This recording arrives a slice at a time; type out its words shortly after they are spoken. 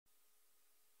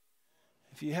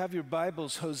If you have your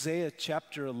Bibles, Hosea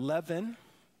chapter 11,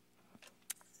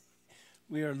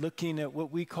 we are looking at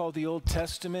what we call the Old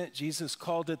Testament. Jesus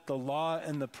called it the law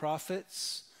and the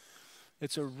prophets.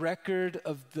 It's a record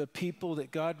of the people that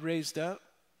God raised up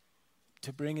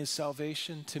to bring his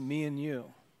salvation to me and you.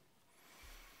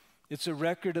 It's a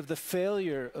record of the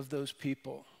failure of those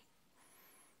people.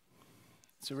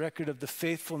 It's a record of the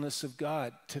faithfulness of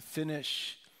God to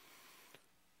finish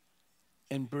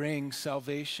and bring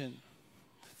salvation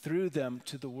through them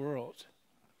to the world.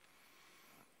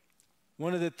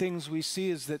 One of the things we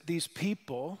see is that these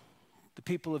people, the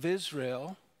people of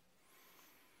Israel,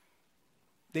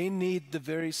 they need the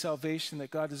very salvation that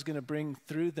God is going to bring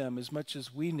through them as much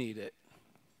as we need it.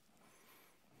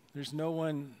 There's no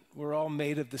one, we're all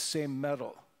made of the same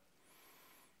metal.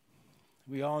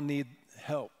 We all need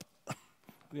help.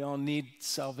 We all need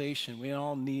salvation. We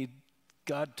all need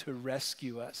God to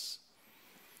rescue us.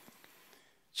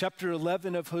 Chapter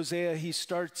 11 of Hosea, he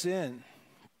starts in.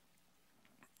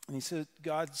 And he said,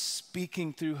 God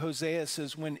speaking through Hosea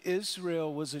says, when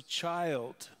Israel was a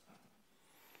child,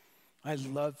 I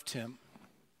loved him.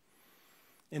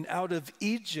 And out of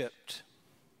Egypt,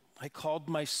 I called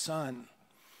my son.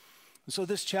 And so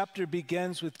this chapter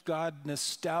begins with God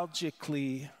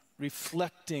nostalgically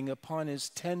reflecting upon his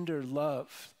tender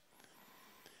love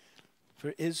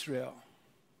for Israel.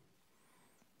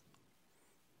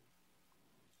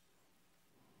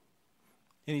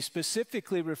 And he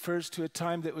specifically refers to a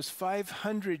time that was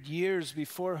 500 years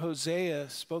before Hosea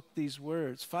spoke these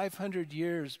words, 500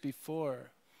 years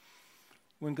before,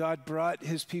 when God brought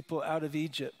his people out of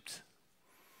Egypt.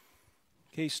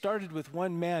 Okay, he started with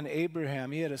one man,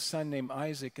 Abraham. He had a son named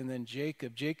Isaac, and then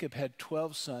Jacob. Jacob had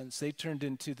 12 sons. They turned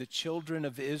into the children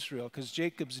of Israel because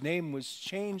Jacob's name was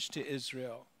changed to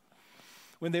Israel.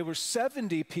 When they were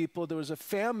 70 people, there was a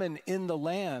famine in the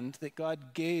land that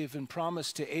God gave and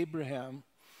promised to Abraham,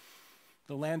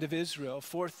 the land of Israel.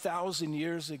 4,000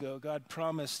 years ago, God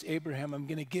promised Abraham, I'm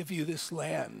going to give you this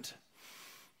land.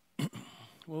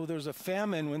 Well, there was a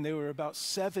famine when they were about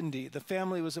 70. The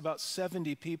family was about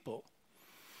 70 people.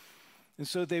 And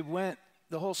so they went,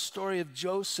 the whole story of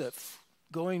Joseph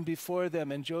going before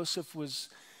them, and Joseph was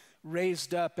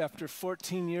raised up after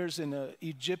 14 years in an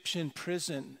Egyptian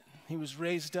prison. He was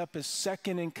raised up as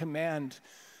second in command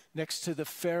next to the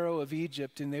Pharaoh of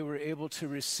Egypt, and they were able to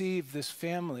receive this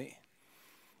family.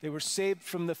 They were saved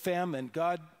from the famine.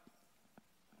 God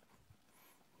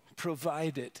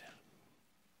provided.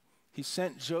 He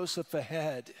sent Joseph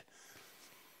ahead.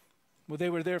 Well, they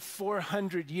were there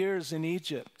 400 years in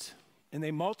Egypt, and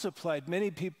they multiplied. Many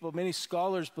people, many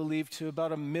scholars believe, to about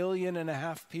 1.5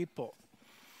 million people.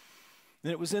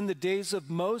 And it was in the days of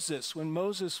Moses, when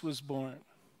Moses was born,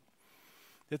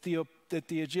 that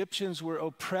the Egyptians were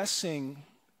oppressing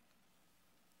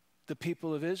the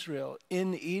people of Israel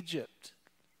in Egypt.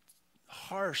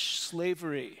 Harsh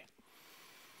slavery.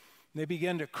 They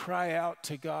began to cry out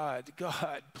to God,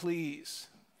 God, please.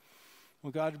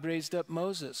 Well, God raised up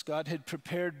Moses. God had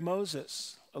prepared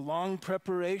Moses, a long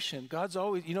preparation. God's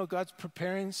always, God's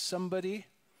preparing somebody.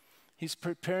 He's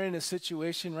preparing a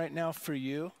situation right now for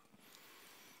you,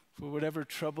 for whatever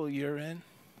trouble you're in.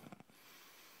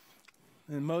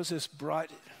 And Moses brought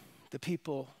the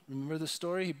people, remember the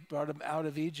story? He brought them out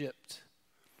of Egypt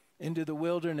into the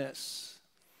wilderness.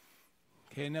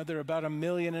 Okay, now there are about 1.5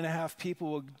 million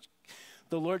people.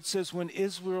 The Lord says when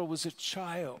Israel was a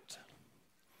child,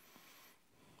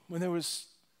 when there was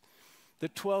the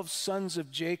 12 sons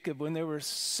of Jacob, when there were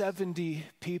 70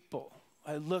 people,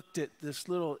 I looked at this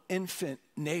little infant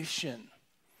nation.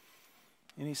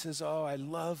 And he says, oh, I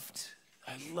loved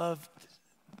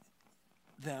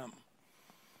them.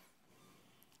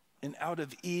 And out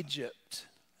of Egypt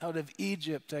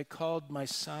I called my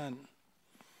son.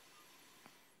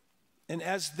 And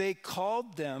as they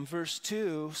called them, verse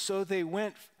 2, so they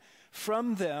went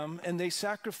from them, and they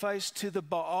sacrificed to the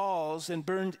Baals and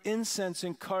burned incense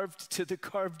and carved to the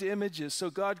carved images. So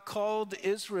God called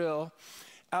Israel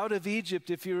out of Egypt,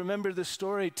 if you remember the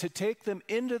story, to take them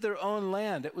into their own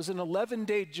land. It was an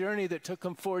 11-day journey that took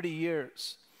them 40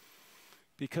 years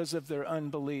because of their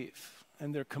unbelief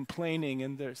and their complaining,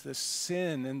 and there's the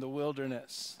sin in the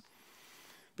wilderness.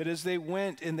 But as they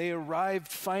went and they arrived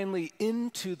finally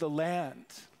into the land,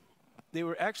 they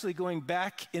were actually going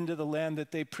back into the land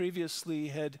that they previously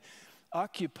had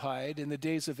occupied in the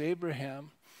days of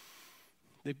Abraham,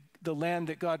 the land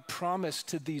that God promised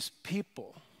to these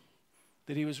people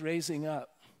that he was raising up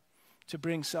to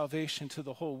bring salvation to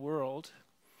the whole world.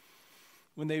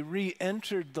 When they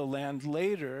re-entered the land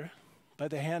later by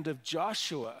the hand of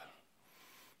Joshua,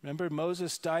 Remember,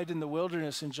 Moses died in the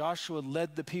wilderness and Joshua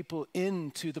led the people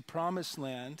into the promised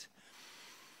land.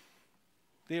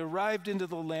 They arrived into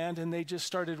the land and they just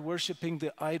started worshiping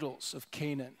the idols of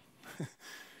Canaan.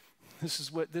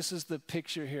 This is the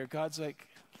picture here. God's like,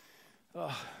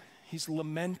 oh, he's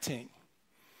lamenting.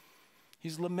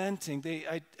 He's lamenting.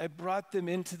 I brought them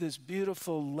into this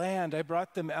beautiful land. I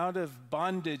brought them out of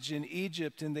bondage in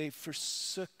Egypt, and they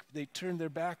turned their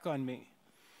back on me.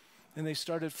 And they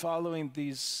started following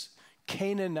these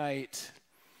Canaanite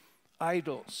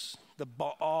idols, the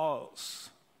Baals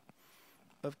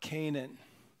of Canaan.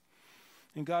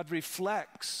 And God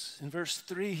reflects. In verse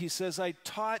 3, he says, I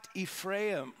taught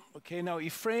Ephraim. Okay, now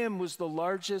Ephraim was the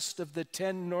largest of the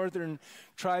 10 northern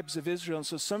tribes of Israel. And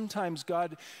so sometimes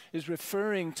God is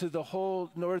referring to the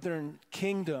whole northern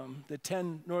kingdom, the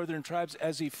 10 northern tribes,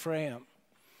 as Ephraim.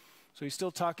 So he's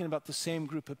still talking about the same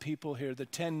group of people here, the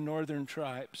 10 northern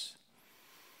tribes.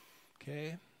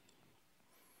 Okay?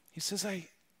 He says, I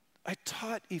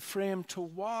taught Ephraim to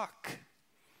walk.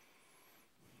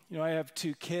 You know, I have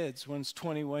 2 kids. One's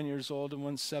 21 years old and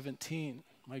one's 17.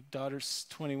 My daughter's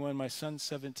 21, my son's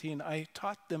 17. I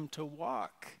taught them to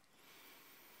walk.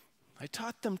 I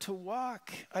taught them to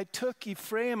walk. I taught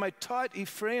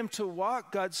Ephraim to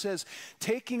walk, God says,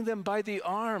 taking them by the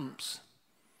arms.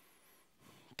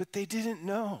 But they didn't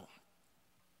know.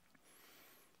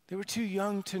 They were too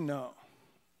young to know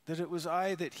that it was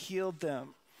I that healed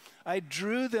them. I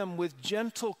drew them with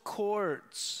gentle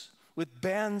cords, with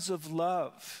bands of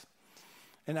love.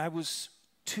 And I was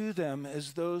to them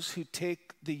as those who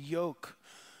take the yoke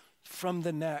from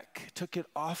the neck, took it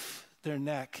off their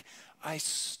neck. I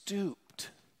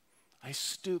stooped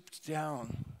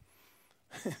down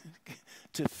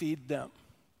to feed them.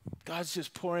 God's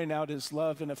just pouring out his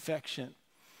love and affection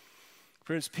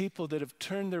for his people that have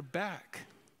turned their back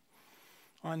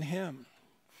on him.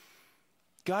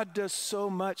 God does so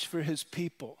much for his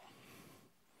people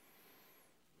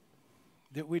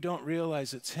that we don't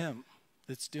realize it's him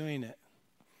that's doing it.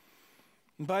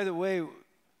 And by the way,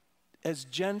 as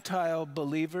Gentile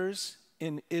believers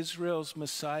in Israel's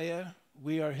Messiah,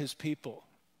 we are his people.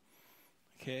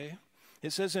 Okay?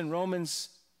 It says in Romans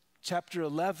chapter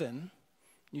 11,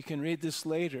 you can read this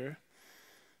later,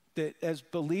 that as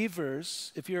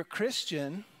believers, if you're a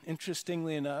Christian,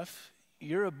 interestingly enough,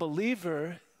 you're a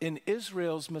believer in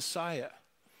Israel's Messiah.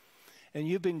 And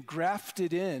you've been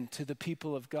grafted into the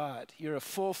people of God. You're a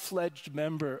full-fledged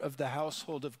member of the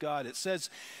household of God. It says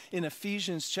in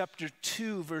Ephesians chapter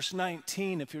 2, verse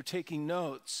 19, if you're taking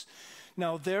notes,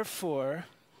 now therefore,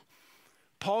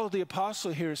 Paul the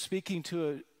apostle here is speaking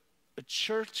to a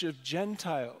church of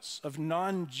Gentiles, of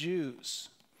non-Jews.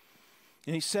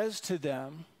 And he says to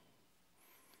them,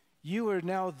 you are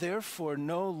now therefore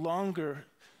no longer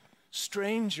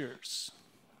strangers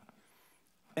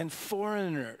and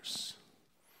foreigners,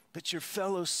 but your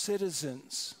fellow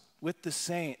citizens with the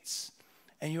saints,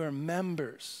 and you are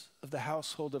members of the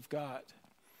household of God.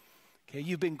 Okay,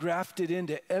 you've been grafted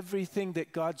into everything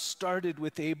that God started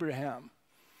with Abraham.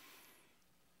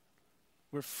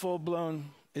 We're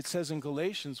full-blown, it says in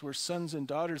Galatians, we're sons and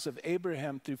daughters of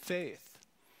Abraham through faith.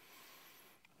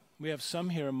 We have some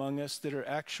here among us that are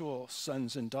actual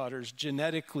sons and daughters,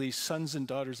 genetically sons and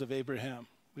daughters of Abraham.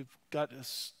 We've got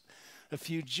a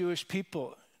few Jewish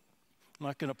people. I'm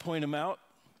not going to point them out.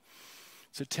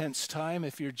 It's a tense time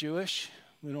if you're Jewish.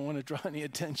 We don't want to draw any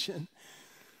attention.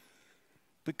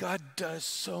 But God does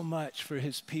so much for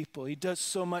his people. He does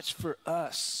so much for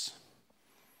us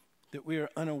that we are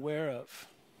unaware of.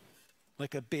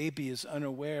 Like a baby is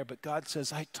unaware. But God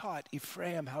says, I taught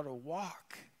Ephraim how to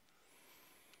walk.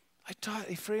 I taught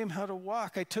Ephraim how to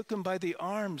walk. I took him by the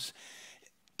arms.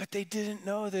 But they didn't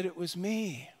know that it was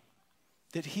me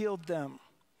that healed them.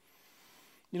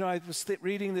 You know, I was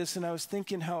reading this and I was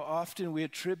thinking how often we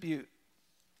attribute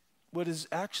what is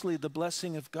actually the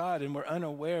blessing of God, and we're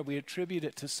unaware. We attribute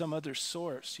it to some other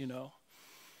source, you know.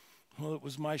 Well, it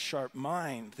was my sharp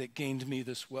mind that gained me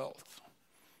this wealth.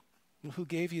 Well, who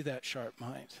gave you that sharp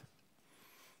mind?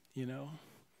 You know,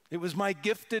 it was my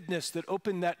giftedness that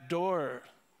opened that door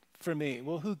for me.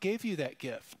 Well, who gave you that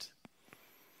gift?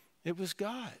 It was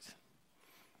God.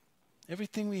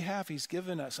 Everything we have, he's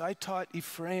given us. I taught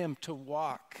Ephraim to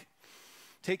walk,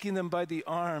 taking them by the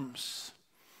arms.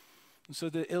 And so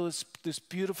this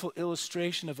beautiful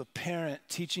illustration of a parent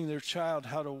teaching their child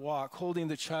how to walk, holding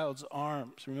the child's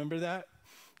arms. Remember that?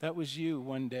 That was you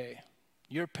one day.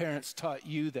 Your parents taught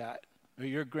you that, or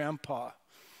your grandpa.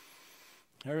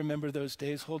 I remember those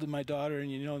days holding my daughter,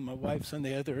 and you know, my wife's on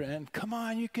the other end. Come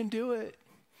on, you can do it.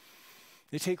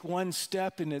 They take one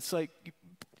step, and it's like,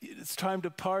 it's time to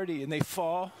party, and they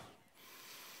fall.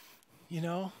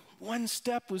 One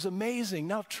step was amazing.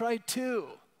 Now try two.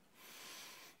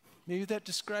 Maybe that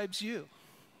describes you.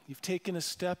 You've taken a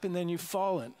step and then you've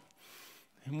fallen.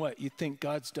 And what, you think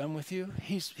God's done with you?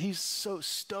 He's so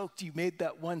stoked you made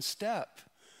that one step.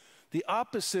 The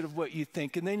opposite of what you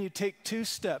think. And then you take two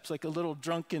steps, like a little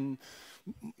drunken,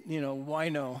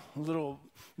 wino, a little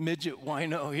midget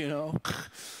wino,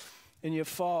 and you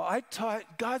fall.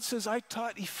 God says, I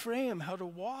taught Ephraim how to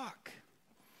walk.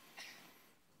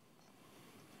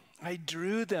 I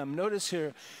drew them, notice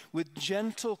here, with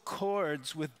gentle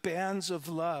cords, with bands of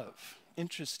love.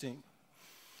 Interesting.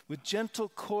 With gentle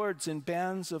cords and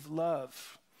bands of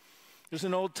love. There's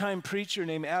an old-time preacher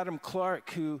named Adam Clarke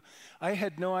who I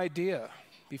had no idea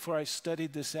before I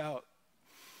studied this out.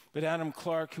 But Adam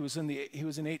Clarke, he was an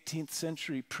 18th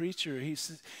century preacher, he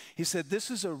said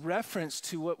this is a reference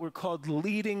to what were called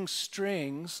leading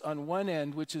strings on one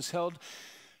end, which is held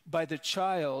by the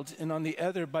child, and on the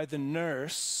other by the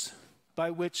nurse, by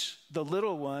which the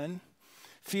little one,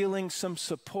 feeling some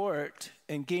support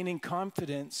and gaining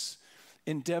confidence,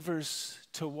 endeavors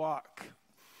to walk.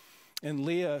 And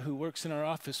Leah, who works in our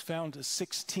office, found a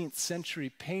 16th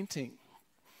century painting.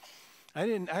 I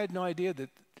had no idea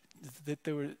that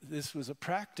this was a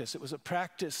practice. It was a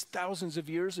practice thousands of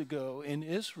years ago in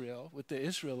Israel with the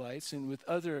Israelites and with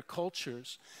other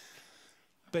cultures.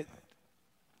 But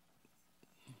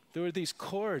there were these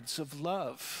cords of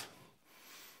love.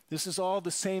 This is all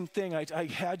the same thing. I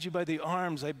had you by the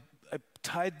arms. I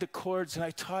tied the cords and I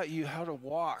taught you how to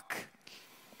walk.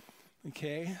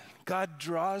 Okay? God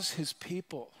draws his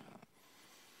people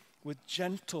with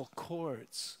gentle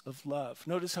cords of love.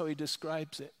 Notice how he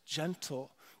describes it.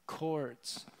 Gentle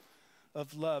cords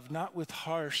of love, not with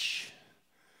harsh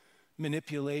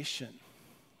manipulation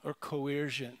or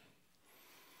coercion.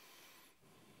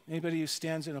 Anybody who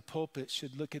stands in a pulpit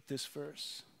should look at this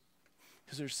verse,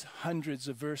 because there's hundreds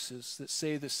of verses that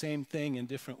say the same thing in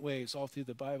different ways all through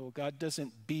the Bible. God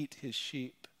doesn't beat his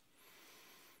sheep.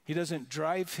 He doesn't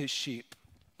drive his sheep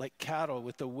like cattle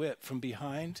with a whip from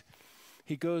behind.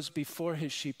 He goes before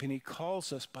his sheep and he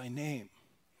calls us by name.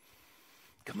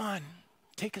 Come on,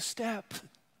 take a step,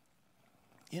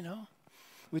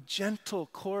 with gentle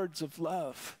cords of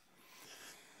love.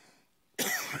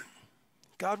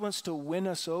 God wants to win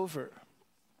us over.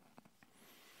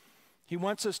 He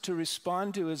wants us to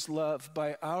respond to his love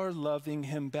by our loving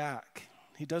him back.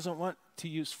 He doesn't want to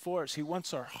use force. He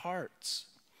wants our hearts.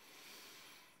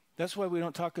 That's why we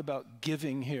don't talk about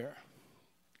giving here.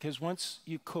 Because once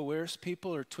you coerce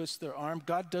people or twist their arm,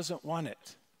 God doesn't want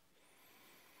it.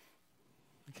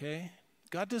 Okay?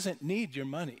 God doesn't need your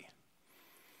money.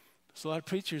 There's a lot of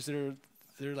preachers that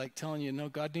they're like telling you, no,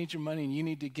 God needs your money and you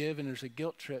need to give, and there's a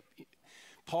guilt trip.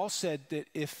 Paul said that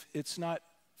if it's not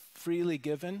freely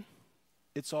given,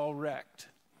 it's all wrecked.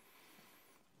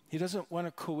 He doesn't want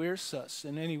to coerce us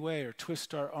in any way or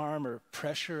twist our arm or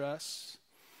pressure us.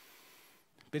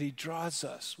 But he draws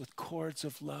us with cords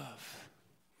of love,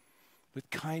 with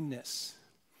kindness.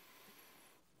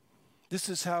 This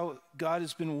is how God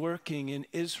has been working in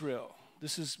Israel.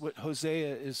 This is what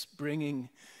Hosea is bringing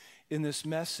in this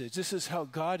message. This is how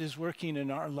God is working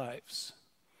in our lives.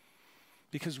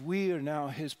 Because we are now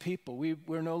his people.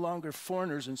 We're no longer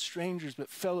foreigners and strangers, but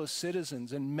fellow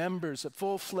citizens and members,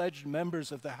 full-fledged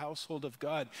members of the household of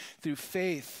God through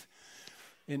faith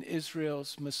in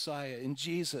Israel's Messiah, in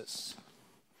Jesus.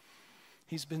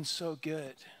 He's been so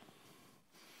good.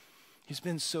 He's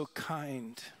been so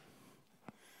kind.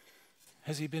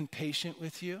 Has he been patient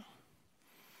with you?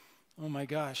 Oh my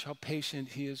gosh, how patient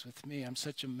he is with me. I'm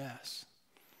such a mess.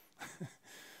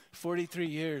 43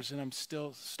 years and I'm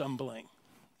still stumbling,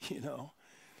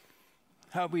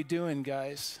 How we doing,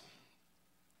 guys?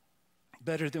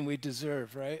 Better than we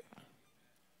deserve, right?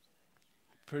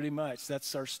 Pretty much.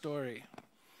 That's our story.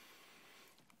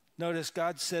 Notice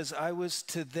God says, I was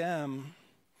to them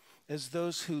as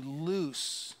those who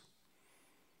loose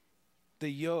the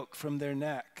yoke from their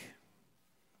neck,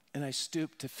 and I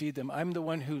stoop to feed them. I'm the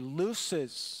one who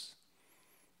looses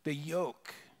the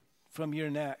yoke from your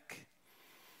neck.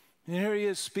 And here he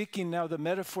is speaking now. The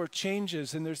metaphor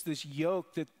changes, and there's this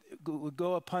yoke that would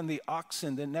go upon the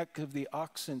oxen, the neck of the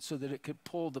oxen, so that it could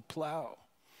pull the plow.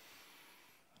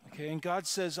 Okay, and God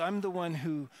says, I'm the one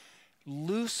who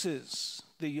looses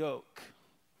the yoke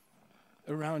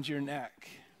around your neck,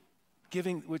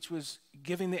 which was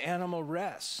giving the animal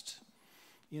rest,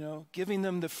 giving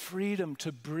them the freedom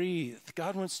to breathe.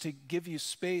 God wants to give you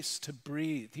space to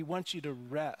breathe. He wants you to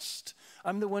rest.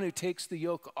 I'm the one who takes the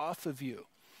yoke off of you.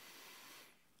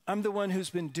 I'm the one who's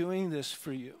been doing this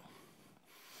for you.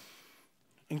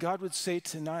 And God would say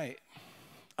tonight,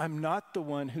 I'm not the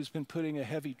one who's been putting a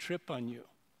heavy trip on you.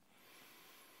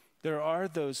 There are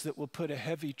those that will put a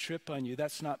heavy trip on you.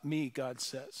 That's not me, God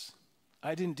says.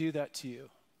 I didn't do that to you.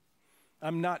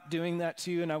 I'm not doing that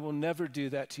to you, and I will never do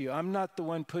that to you. I'm not the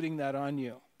one putting that on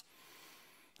you.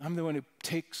 I'm the one who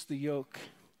takes the yoke,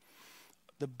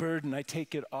 the burden. I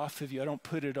take it off of you. I don't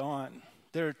put it on.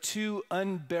 There are two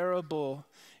unbearable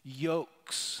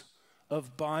yokes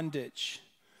of bondage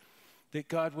that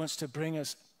God wants to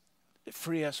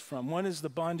free us from. One is the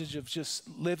bondage of just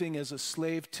living as a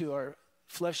slave to our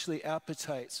fleshly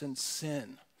appetites and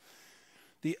sin.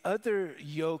 The other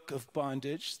yoke of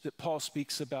bondage that Paul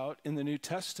speaks about in the New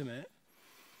Testament,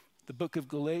 the book of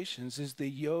Galatians, is the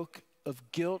yoke of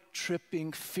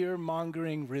guilt-tripping,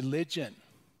 fear-mongering religion,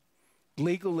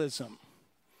 legalism.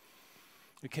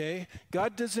 Okay?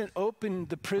 God doesn't open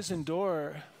the prison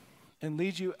door and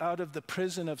lead you out of the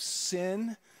prison of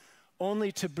sin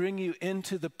only to bring you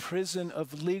into the prison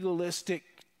of legalistic,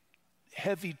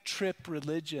 heavy trip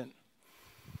religion.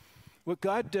 What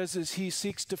God does is he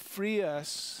seeks to free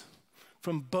us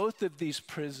from both of these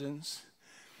prisons,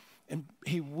 and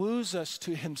he woos us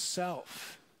to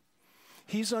himself.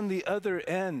 He's on the other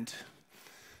end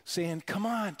saying, come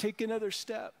on, take another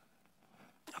step.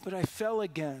 But I fell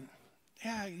again.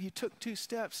 Yeah, you took 2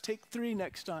 steps. Take 3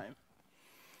 next time.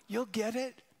 You'll get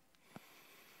it.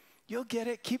 You'll get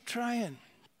it. Keep trying.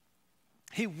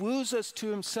 He woos us to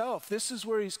himself. This is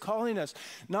where he's calling us,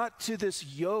 not to this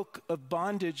yoke of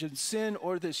bondage and sin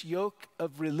or this yoke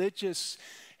of religious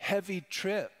heavy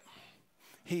trip.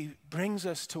 He brings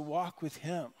us to walk with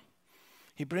him.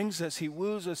 He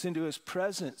woos us into his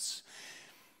presence.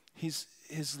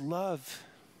 His love,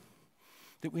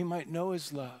 that we might know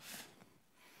his love,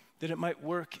 that it might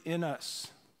work in us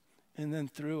and then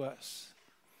through us.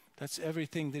 That's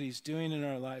everything that he's doing in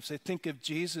our lives. I think of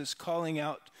Jesus calling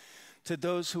out to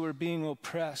those who were being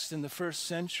oppressed in the first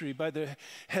century by the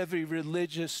heavy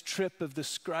religious trip of the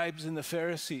scribes and the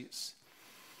Pharisees.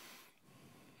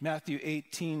 Matthew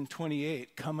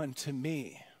 18:28, come unto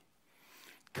me.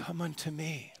 Come unto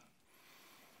me.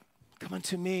 Come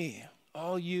unto me,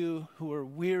 all you who are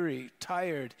weary,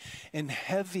 tired, and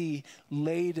heavy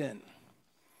laden,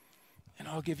 and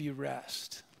I'll give you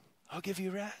rest. I'll give you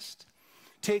rest.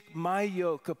 Take my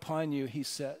yoke upon you, he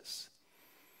says,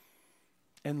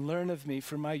 and learn of me,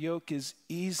 for my yoke is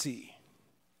easy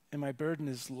and my burden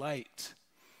is light.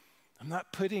 I'm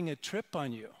not putting a trip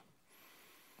on you.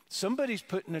 Somebody's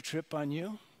putting a trip on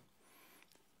you.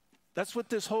 That's what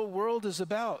this whole world is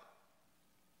about.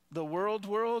 The world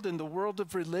and the world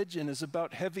of religion is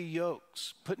about heavy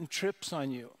yokes, putting trips on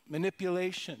you,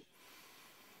 manipulation.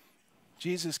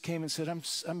 Jesus came and said,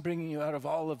 I'm bringing you out of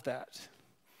all of that.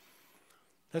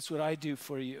 That's what I do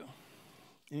for you.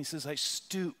 And he says, I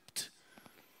stooped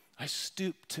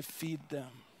to feed them.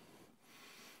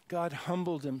 God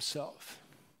humbled himself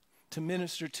to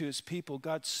minister to his people.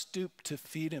 God stooped to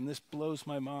feed him. This blows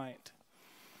my mind.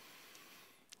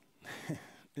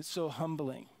 It's so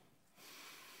humbling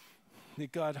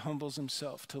that God humbles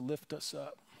himself to lift us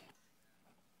up.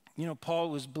 You know, Paul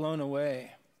was blown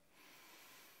away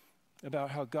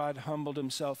about how God humbled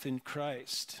himself in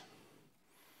Christ.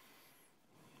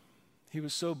 He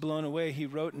was so blown away, he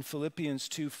wrote in Philippians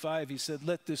 2:5, he said,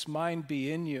 let this mind be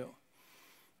in you.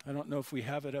 I don't know if we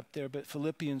have it up there, but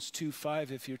Philippians 2:5,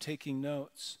 if you're taking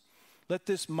notes. Let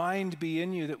this mind be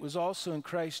in you that was also in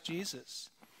Christ Jesus,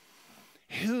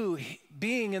 who,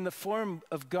 being in the form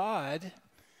of God,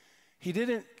 he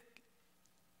didn't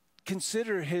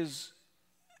consider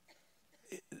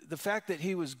the fact that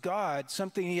he was God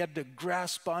something he had to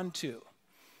grasp onto.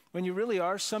 When you really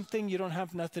are something, you don't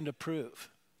have nothing to prove.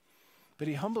 But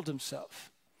he humbled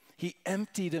himself. He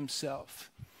emptied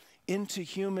himself into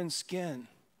human skin.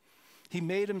 He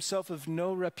made himself of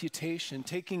no reputation,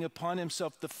 taking upon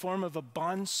himself the form of a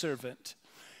bondservant.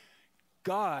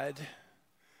 God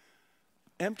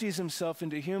empties himself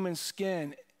into human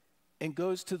skin and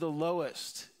goes to the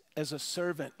lowest as a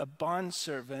servant, a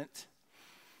bondservant,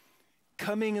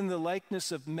 coming in the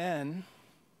likeness of men.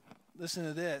 Listen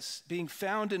to this. Being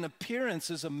found in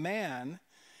appearance as a man,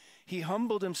 he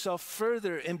humbled himself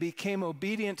further and became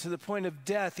obedient to the point of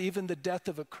death, even the death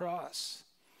of a cross.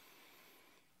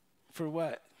 For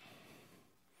what?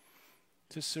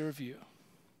 To serve you,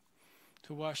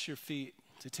 to wash your feet,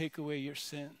 to take away your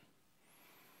sin,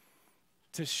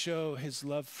 to show his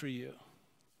love for you.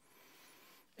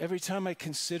 Every time I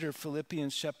consider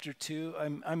Philippians chapter 2,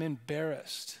 I'm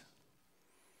embarrassed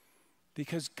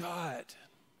because God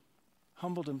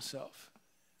humbled himself.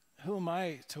 Who am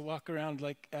I to walk around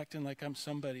acting like I'm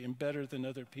somebody and better than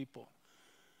other people?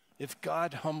 If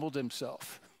God humbled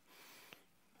himself,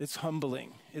 It's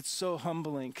humbling. It's so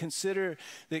humbling. Consider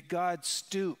that God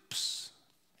stoops.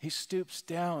 He stoops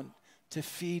down to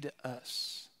feed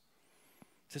us,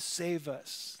 to save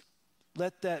us.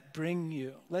 Let that bring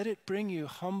you. Let it bring you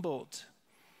humbled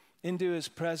into his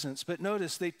presence. But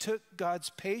notice, they took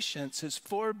God's patience, his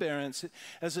forbearance,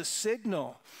 as a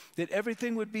signal that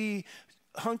everything would be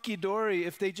hunky-dory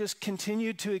if they just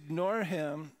continued to ignore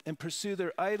him and pursue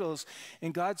their idols.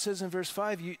 And God says in verse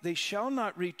 5, they shall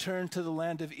not return to the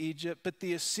land of Egypt, but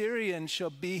the Assyrian shall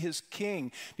be his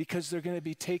king, because they're going to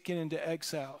be taken into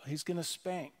exile. He's going to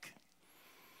spank.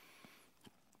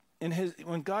 And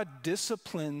when God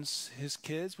disciplines his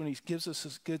kids, when he gives us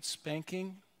a good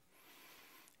spanking,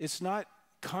 it's not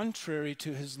contrary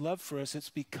to his love for us. It's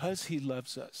because he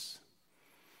loves us.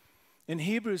 In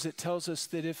Hebrews, it tells us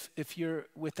that if you're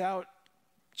without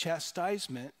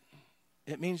chastisement,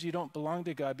 it means you don't belong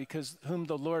to God, because whom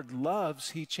the Lord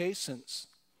loves, he chastens.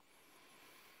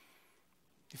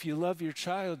 If you love your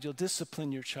child, you'll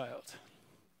discipline your child.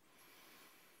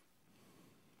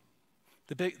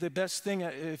 The best thing,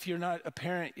 if you're not a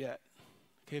parent yet,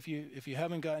 okay, if you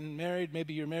haven't gotten married,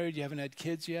 maybe you're married, you haven't had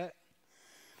kids yet,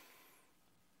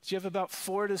 so you have about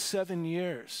 4 to 7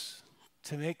 years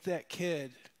to make that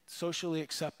kid socially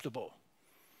acceptable.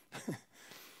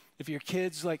 If your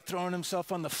kid's like throwing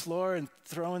himself on the floor and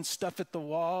throwing stuff at the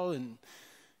wall and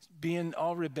being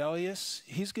all rebellious,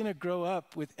 he's going to grow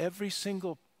up with every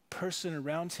single person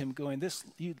around him going,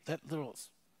 that little...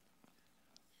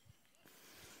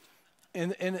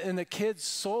 And the kid's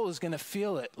soul is going to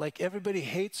feel it, like everybody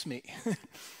hates me.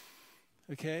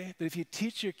 Okay? But if you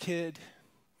teach your kid,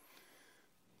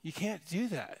 you can't do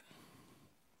that.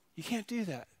 You can't do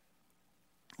that.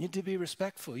 You need to be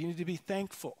respectful. You need to be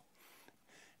thankful.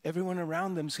 Everyone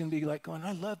around them is going to be like going,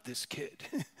 I love this kid.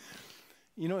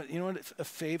 You know what a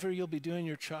favor you'll be doing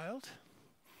your child?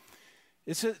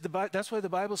 That's why the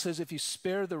Bible says if you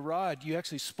spare the rod, you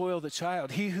actually spoil the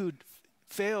child. He who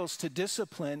fails to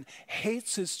discipline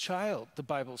hates his child, the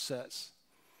Bible says.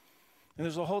 And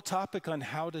there's a whole topic on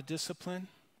how to discipline.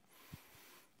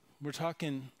 We're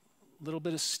talking a little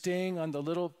bit of sting on the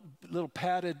little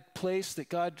padded place that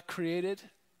God created,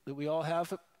 that we all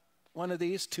have one of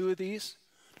these, 2 of these.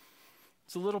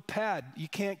 It's a little pad. You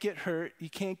can't get hurt. You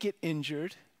can't get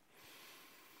injured.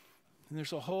 And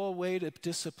there's a whole way to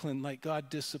discipline like God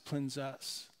disciplines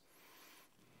us.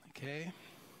 Okay?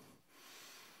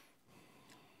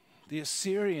 The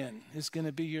Assyrian is going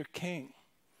to be your king.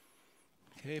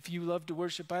 Okay? If you love to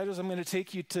worship idols, I'm going to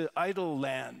take you to idol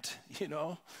land, you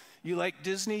know? You like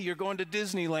Disney, you're going to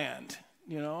Disneyland.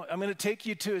 You know, I'm going to take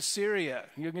you to Assyria.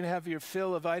 You're going to have your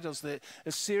fill of idols. The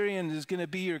Assyrian is going to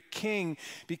be your king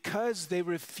because they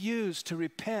refused to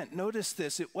repent. Notice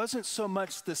this. It wasn't so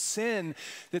much the sin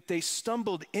that they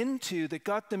stumbled into that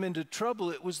got them into trouble.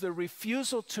 It was their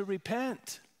refusal to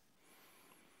repent.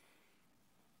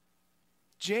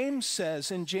 James says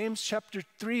in James chapter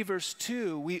 3, verse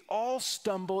 2, we all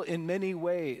stumble in many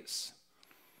ways.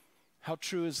 How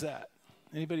true is that?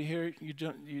 Anybody here, you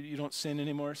don't sin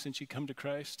anymore since you come to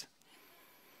Christ?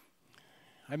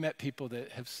 I met people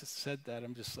that have said that.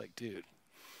 I'm just like, dude,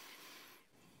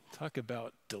 talk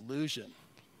about delusion.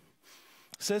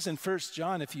 It says in 1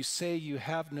 John, if you say you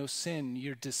have no sin,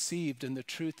 you're deceived and the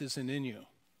truth isn't in you.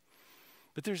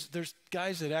 But there's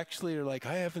guys that actually are like,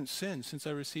 I haven't sinned since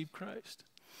I received Christ.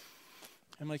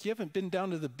 I'm like, you haven't been down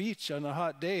to the beach on a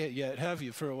hot day yet, have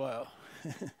you, for a while?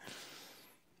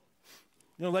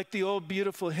 You know, like the old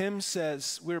beautiful hymn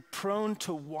says, we're prone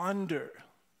to wander.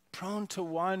 Prone to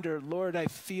wander, Lord, I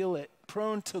feel it.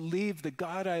 Prone to leave the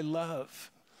God I love.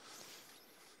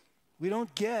 We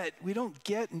don't get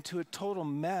into a total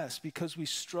mess because we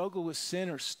struggle with sin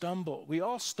or stumble. We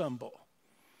all stumble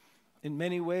in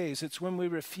many ways. It's when we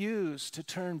refuse to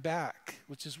turn back,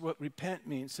 which is what repent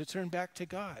means, to turn back to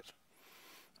God.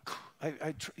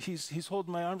 He's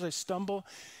holding my arms, I stumble.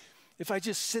 If I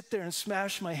just sit there and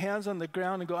smash my hands on the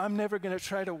ground and go, I'm never going to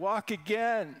try to walk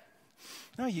again.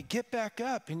 No, you get back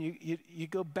up and you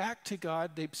go back to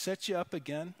God. They set you up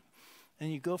again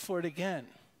and you go for it again.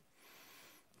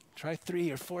 Try 3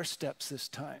 or 4 steps this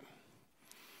time.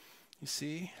 You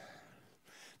see?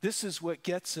 This is what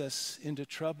gets us into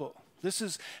trouble. This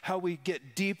is how we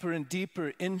get deeper and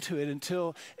deeper into it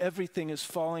until everything is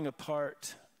falling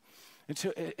apart. And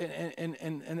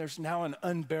there's now an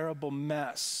unbearable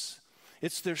mess.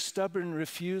 It's their stubborn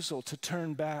refusal to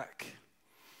turn back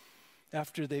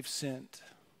after they've sinned.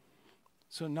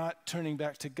 So not turning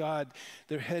back to God,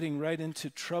 they're heading right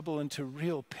into trouble, into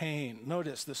real pain.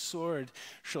 Notice the sword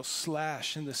shall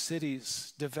slash in the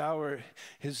cities, devour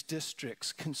his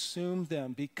districts, consume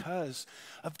them because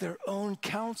of their own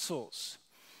counsels.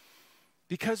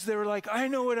 because they were like, I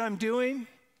know what I'm doing.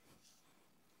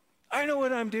 I know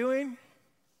what I'm doing.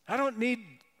 I don't need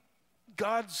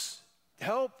God's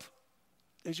help.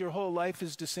 As your whole life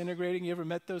is disintegrating, you ever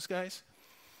met those guys?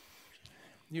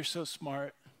 You're so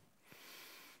smart.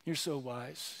 You're so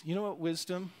wise. You know what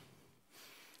wisdom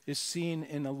is seen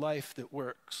in a life that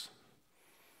works?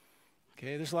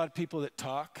 Okay, there's a lot of people that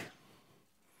talk.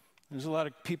 There's a lot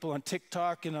of people on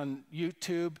TikTok and on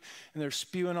YouTube, and they're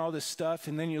spewing all this stuff,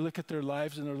 and then you look at their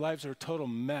lives, and their lives are a total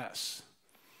mess.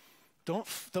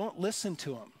 Don't listen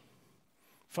to them.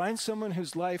 Find someone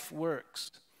whose life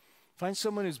works. Find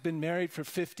someone who's been married for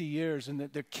 50 years and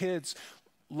that their kids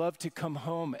love to come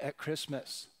home at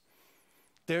Christmas.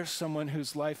 There's someone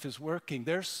whose life is working.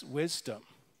 There's wisdom.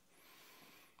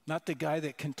 Not the guy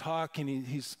that can talk and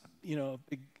he's, a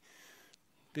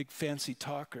big fancy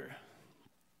talker.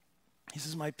 He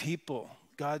says, my people,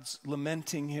 God's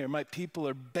lamenting here, my people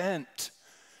are bent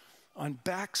on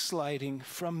backsliding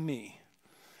from me.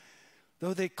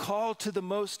 Though they call to the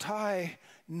Most High,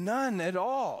 none at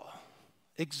all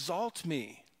exalt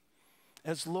me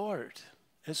as Lord,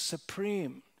 as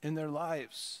supreme in their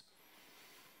lives.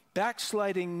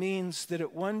 Backsliding means that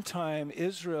at one time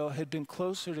Israel had been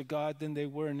closer to God than they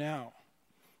were now.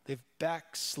 They've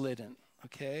backslidden,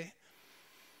 okay?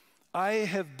 I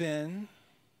have been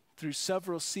through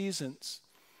several seasons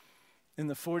in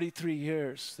the 43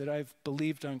 years that I've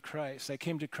believed on Christ. I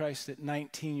came to Christ at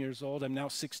 19 years old. I'm now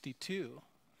 62.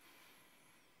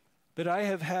 But I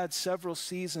have had several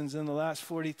seasons in the last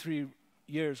 43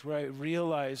 years where I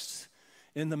realized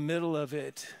in the middle of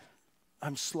it,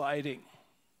 I'm sliding.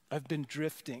 I've been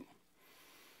drifting.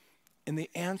 And the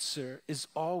answer is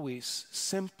always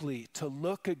simply to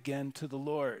look again to the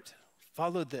Lord.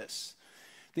 Follow this.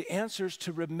 The answer is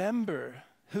to remember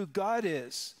who God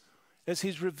is as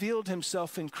he's revealed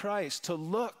himself in Christ, to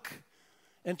look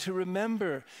and to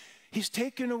remember he's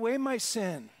taken away my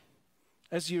sin.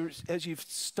 As you've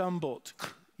stumbled,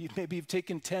 maybe you've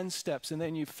taken 10 steps and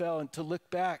then you fell, and to look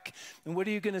back. And what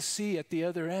are you going to see at the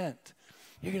other end?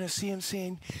 You're going to see him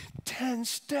saying, 10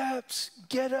 steps,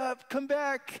 get up, come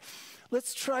back.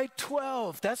 Let's try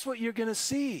 12. That's what you're going to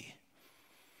see.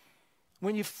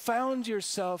 When you found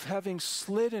yourself having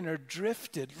slidden or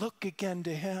drifted, look again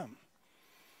to him.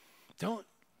 Don't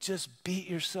just beat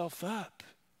yourself up.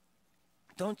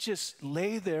 Don't just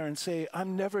lay there and say,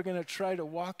 I'm never going to try to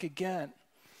walk again.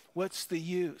 What's the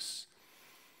use?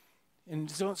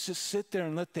 And don't just sit there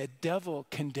and let the devil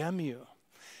condemn you.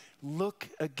 Look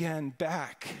again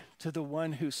back to the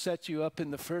one who set you up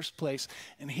in the first place.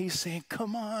 And he's saying,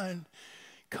 come on,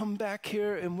 come back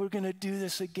here and we're going to do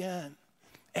this again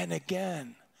and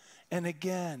again and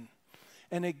again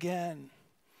and again.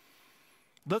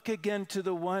 Look again to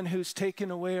the one who's taken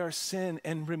away our sin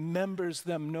and remembers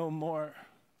them no more.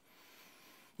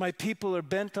 My people are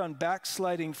bent on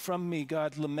backsliding from me,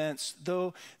 God laments.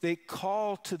 Though they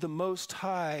call to the Most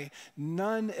High,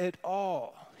 none at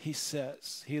all, he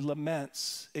says. He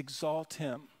laments, exalt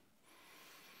him.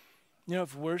 You know,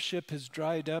 if worship has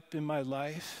dried up in my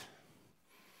life,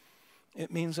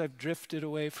 it means I've drifted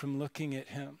away from looking at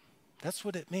him. That's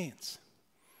what it means.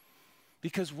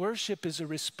 Because worship is a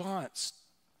response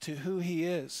to who he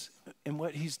is and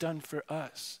what he's done for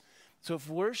us. So if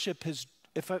worship has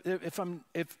If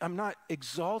I'm not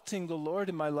exalting the Lord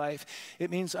in my life,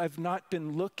 it means I've not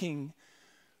been looking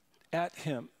at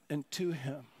him and to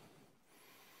him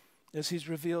as he's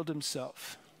revealed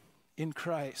himself in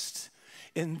Christ.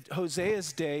 In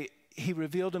Hosea's day, he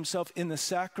revealed himself in the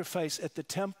sacrifice at the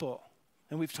temple.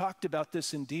 And we've talked about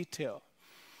this in detail.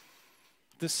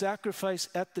 The sacrifice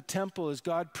at the temple, as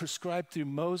God prescribed through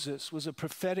Moses, was a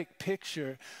prophetic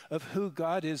picture of who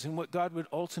God is and what God would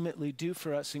ultimately do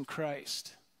for us in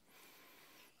Christ.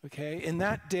 Okay? In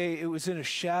that day, it was in a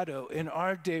shadow. In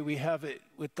our day, we have it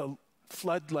with the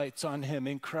floodlights on him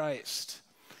in Christ.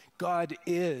 God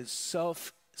is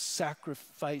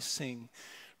self-sacrificing,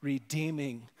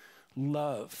 redeeming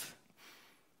love.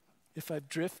 If I've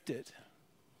drifted,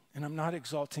 and I'm not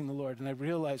exalting the Lord, and I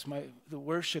realize the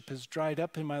worship has dried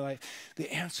up in my life, the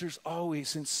answer is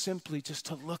always and simply just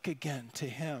to look again to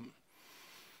him.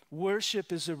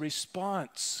 Worship is a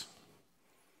response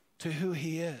to who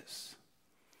he is.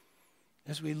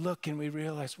 As we look and we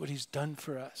realize what he's done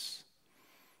for us.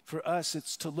 For us,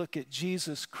 it's to look at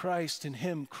Jesus Christ and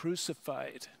him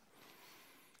crucified.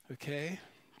 Okay?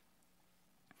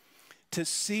 To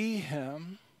see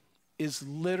him is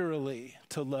literally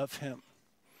to love him.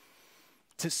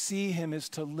 To see him is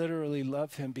to literally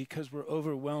love him, because we're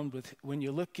overwhelmed with, when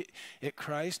you look at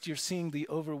Christ, you're seeing the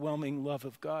overwhelming love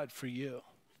of God for you,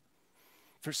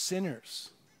 for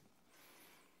sinners.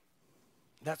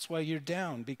 That's why you're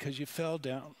down, because you fell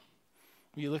down.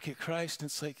 When you look at Christ,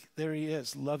 it's like, there he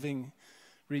is, loving,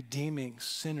 redeeming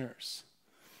sinners.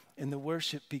 And the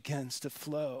worship begins to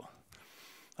flow.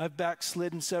 I've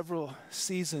backslidden several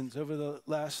seasons over the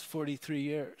last 43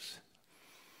 years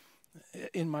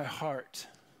in my heart.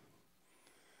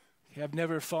 I've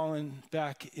never fallen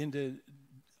back into,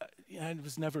 I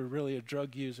was never really a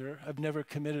drug user. I've never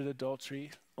committed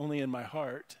adultery, only in my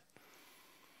heart.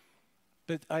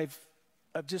 But I've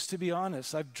just to be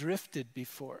honest, I've drifted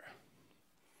before.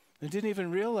 I didn't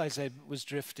even realize I was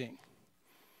drifting.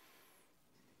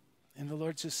 And the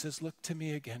Lord just says, look to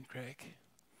me again, Greg.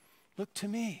 Look to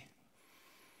me.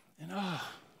 And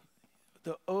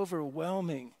the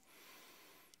overwhelming,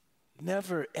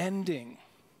 never-ending,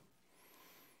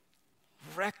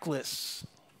 reckless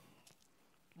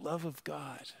love of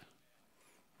God.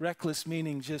 Reckless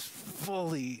meaning just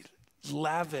fully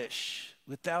lavish,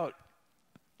 without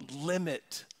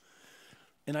limit.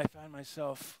 And I found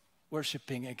myself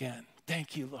worshiping again.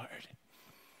 Thank you, Lord.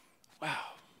 Wow.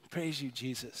 Praise you,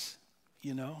 Jesus.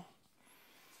 You know?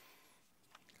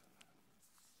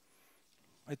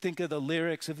 I think of the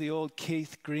lyrics of the old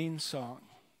Keith Green song.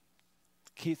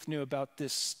 Keith knew about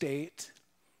this state.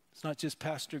 It's not just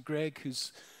Pastor Greg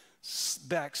who's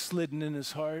backslidden in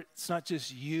his heart. It's not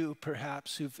just you,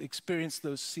 perhaps, who've experienced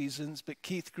those seasons, but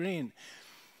Keith Green,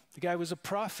 the guy was a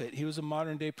prophet. He was a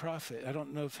modern-day prophet. I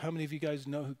don't know how many of you guys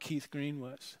know who Keith Green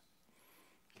was.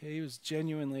 Okay, he was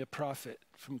genuinely a prophet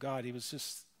from God. He was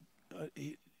just,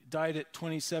 he died at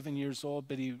 27 years old,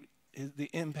 but the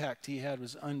impact he had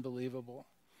was unbelievable.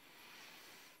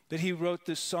 That he wrote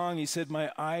this song. He said,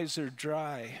 my eyes are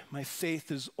dry, my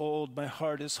faith is old, my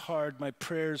heart is hard, my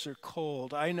prayers are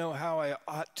cold. I know how I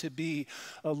ought to be,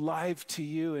 alive to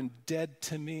you and dead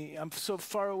to me. I'm so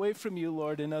far away from you,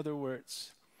 Lord, in other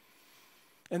words.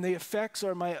 And the effects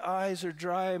are my eyes are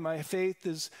dry, my faith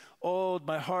is old,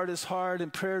 my heart is hard,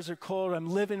 and prayers are cold. I'm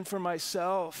living for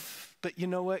myself. But you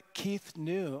know what? Keith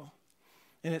knew,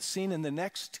 and it's seen in the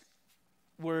next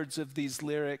words of these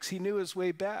lyrics. He knew his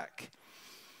way back.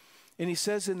 And he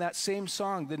says in that same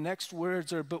song, the next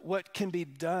words are, but what can be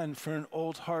done for an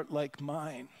old heart like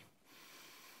mine?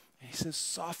 And he says,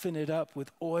 soften it up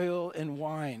with oil and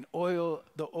wine. Oil,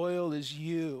 the oil is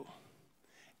you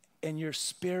and your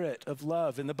spirit of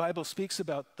love. And the Bible speaks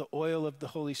about the oil of the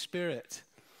Holy Spirit.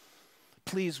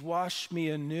 Please wash me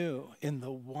anew in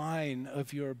the wine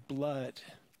of your blood.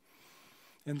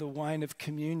 And the wine of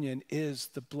communion is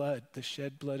the blood, the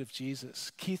shed blood of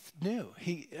Jesus. Keith knew.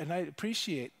 And I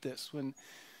appreciate this when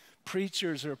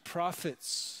preachers or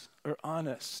prophets are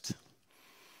honest.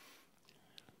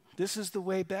 This is the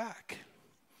way back.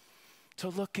 To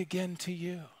look again to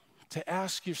you. To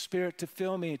ask your Spirit to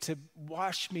fill me, to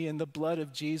wash me in the blood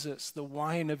of Jesus, the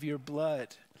wine of your blood.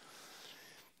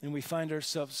 And we find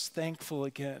ourselves thankful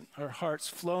again, our hearts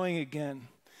flowing again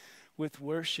with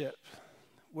worship.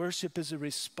 Worship is a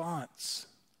response.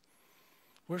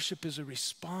 Worship is a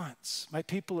response. My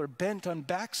people are bent on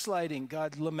backsliding,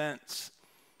 God laments.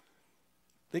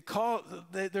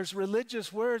 There's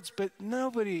religious words, but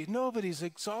nobody's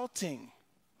exalting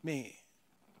me.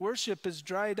 Worship is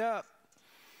dried up.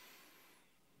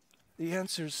 The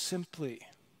answer is simply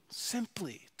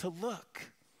to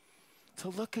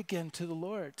look again to the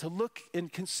Lord, to look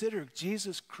and consider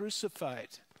Jesus crucified.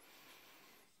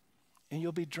 And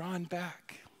you'll be drawn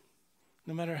back,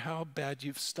 no matter how bad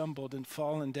you've stumbled and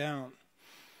fallen down.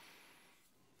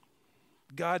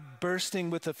 God bursting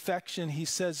with affection, he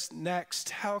says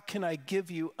next, how can I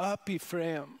give you up,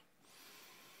 Ephraim?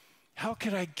 How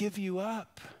can I give you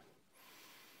up?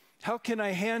 How can I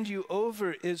hand you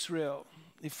over, Israel?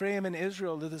 Ephraim and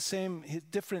Israel are the same,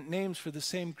 different names for the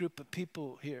same group of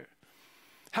people here.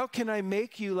 How can I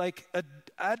make you like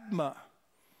Admah?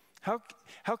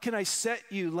 How can I set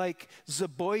you like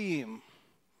Zeboim?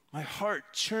 My heart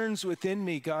churns within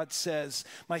me, God says.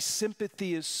 My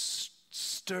sympathy is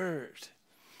stirred.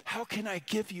 How can I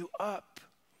give you up,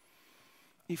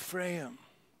 Ephraim?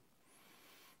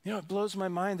 You know, it blows my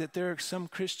mind that there are some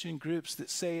Christian groups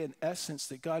that say in essence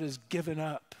that God has given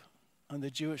up on the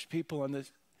Jewish people, on the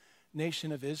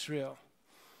nation of Israel.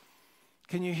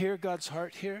 Can you hear God's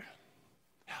heart here?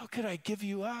 How could I give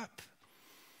you up?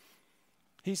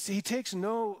 He takes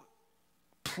no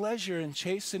pleasure in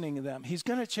chastening them. He's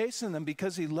going to chasten them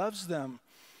because he loves them.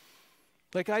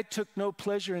 Like I took no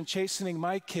pleasure in chastening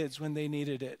my kids when they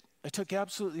needed it. I took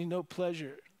absolutely no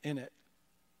pleasure in it.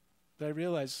 But I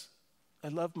realized I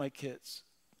love my kids.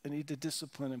 I need to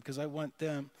discipline them because I want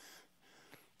them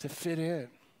to fit in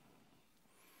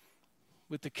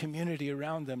with the community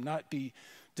around them, not be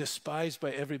despised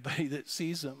by everybody that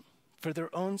sees them for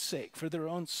their own sake, for their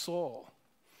own soul.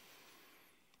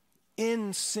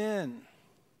 In sin,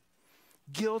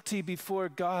 guilty before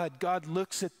God, God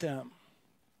looks at them.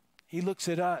 He looks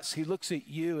at us, he looks at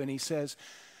you, and he says,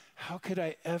 how could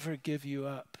I ever give you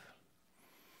up?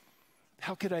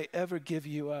 How could I ever give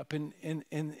you up? And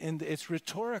it's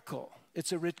rhetorical.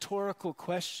 It's a rhetorical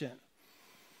question.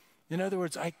 In other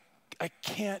words, I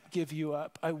can't give you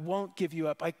up. I won't give you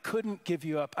up. I couldn't give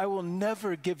you up. I will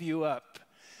never give you up.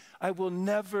 I will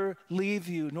never leave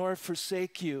you nor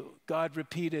forsake you, God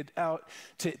repeated out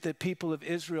to the people of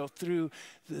Israel through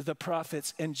the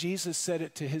prophets. And Jesus said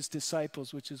it to his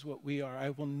disciples, which is what we are. I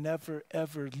will never,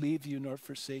 ever leave you nor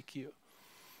forsake you.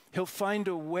 He'll find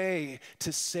a way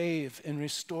to save and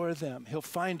restore them. He'll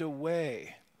find a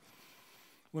way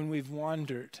when we've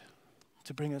wandered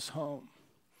to bring us home.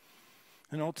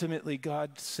 And ultimately,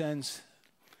 God sends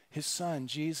his son,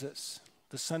 Jesus,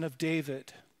 the son of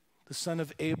David, the son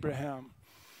of Abraham,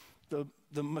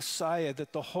 the Messiah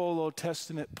that the whole Old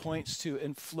Testament points to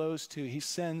and flows to. He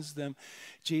sends them,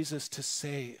 Jesus, to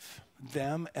save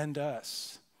them and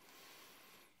us.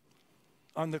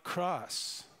 On the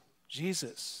cross,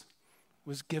 Jesus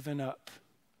was given up.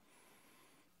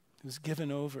 He was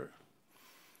given over.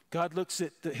 God looks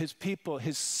at his people,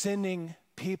 his sinning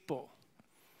people.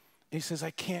 He says,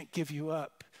 I can't give you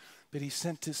up. But he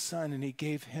sent his son and he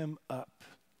gave him up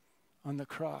on the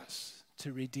cross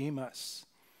to redeem us.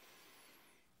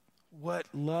 What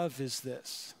love is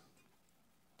this?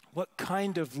 What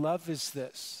kind of love is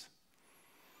this?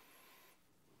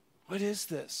 What is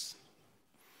this?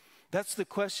 That's the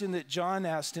question that John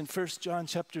asked in 1 John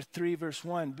chapter 3, verse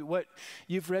 1. But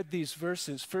you've read these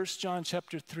verses. 1 John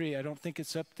chapter 3, I don't think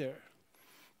it's up there.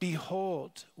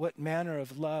 Behold, what manner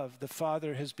of love the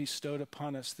Father has bestowed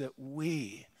upon us that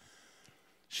we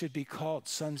should be called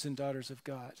sons and daughters of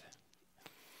God.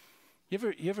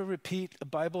 You ever repeat a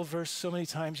Bible verse so many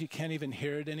times you can't even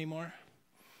hear it anymore?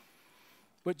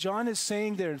 What John is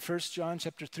saying there in 1 John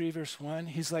chapter 3, verse 1,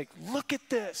 he's like, look at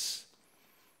this.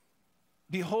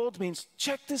 Behold means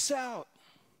check this out.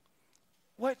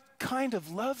 What kind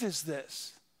of love is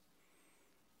this?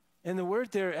 And the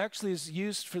word there actually is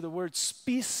used for the word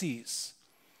species.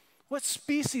 What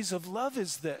species of love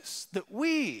is this? That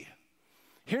we,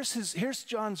 here's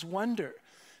John's wonder,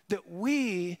 that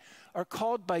we are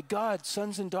called by God,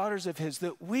 sons and daughters of his,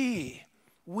 that we,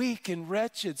 weak and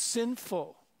wretched,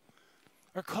 sinful,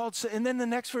 are called. And then the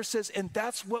next verse says, and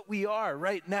that's what we are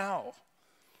right now.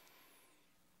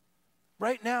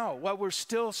 Right now, while we're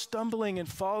still stumbling and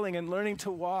falling and learning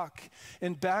to walk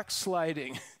and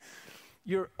backsliding,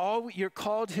 you're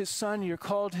called his son, you're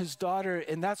called his daughter,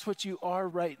 and that's what you are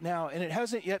right now. And it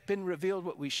hasn't yet been revealed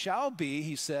what we shall be,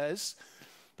 he says,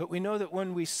 but we know that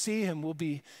when we see him, we'll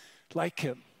be like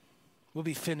him. We'll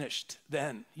be finished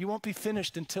then. You won't be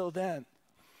finished until then.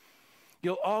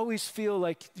 You'll always feel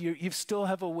like you still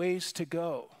have a ways to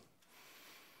go.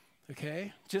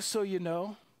 Okay? Just so you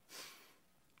know,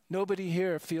 nobody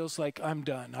here feels like I'm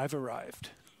done, I've arrived.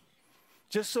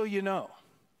 Just so you know.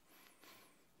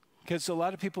 Because a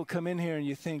lot of people come in here and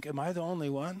you think, am I the only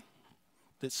one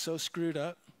that's so screwed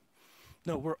up?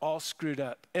 No, we're all screwed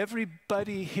up.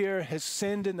 Everybody here has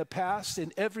sinned in the past,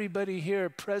 and everybody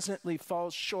here presently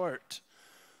falls short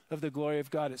of the glory of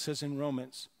God. It says in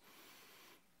Romans.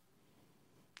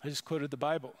 I just quoted the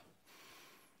Bible.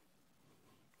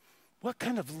 What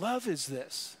kind of love is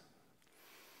this?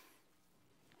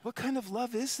 What kind of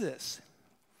love is this?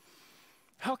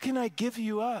 How can I give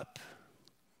you up?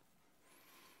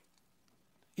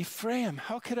 Ephraim,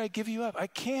 how could I give you up? I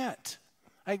can't.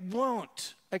 I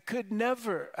won't. I could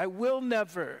never. I will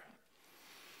never.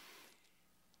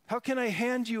 How can I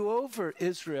hand you over,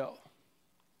 Israel?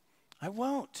 I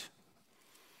won't.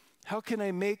 How can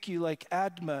I make you like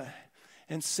Admah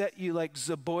and set you like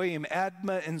Zeboim?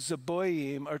 Admah and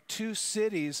Zeboim are two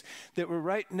cities that were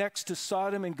right next to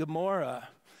Sodom and Gomorrah.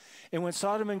 And when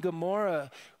Sodom and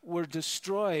Gomorrah were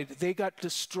destroyed, they got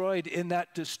destroyed in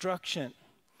that destruction.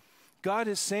 God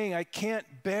is saying, I can't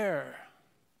bear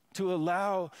to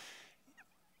allow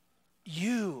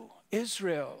you,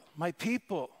 Israel, my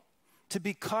people, to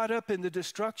be caught up in the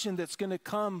destruction that's going to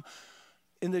come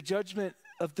in the judgment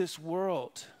of this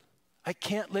world. I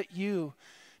can't let you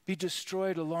be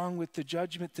destroyed along with the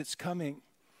judgment that's coming.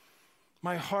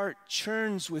 My heart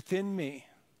churns within me.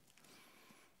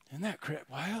 Isn't that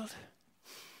wild?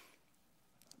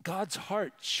 God's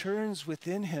heart churns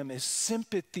within him. His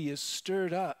sympathy is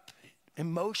stirred up.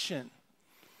 Emotion.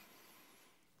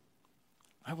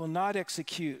 I will not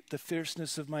execute the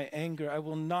fierceness of my anger. I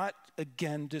will not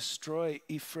again destroy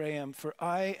Ephraim, for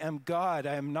I am God,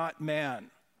 I am not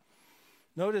man.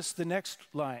 Notice the next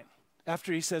line.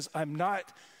 After he says, I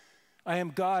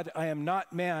am God, I am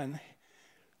not man,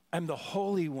 I'm the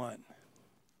Holy One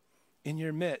in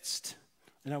your midst,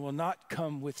 and I will not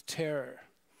come with terror.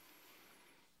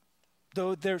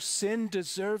 Though their sin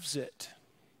deserves it,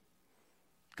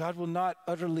 God will not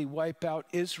utterly wipe out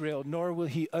Israel, nor will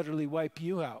he utterly wipe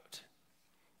you out,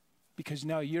 because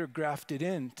now you're grafted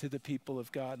into the people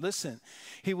of God. Listen,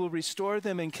 he will restore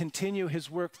them and continue his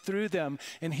work through them,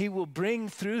 and he will bring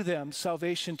through them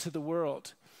salvation to the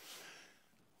world.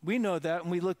 We know that,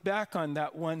 and we look back on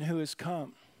that one who has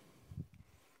come.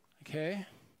 Okay?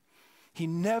 He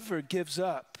never gives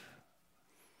up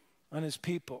on his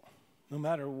people, no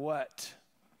matter what.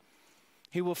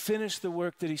 He will finish the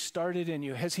work that he started in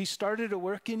you. Has he started a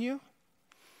work in you?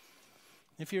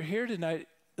 If you're here tonight,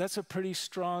 that's a pretty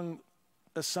strong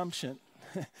assumption.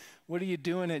 What are you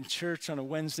doing in church on a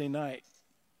Wednesday night?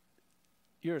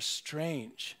 You're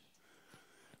strange.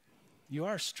 You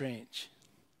are strange.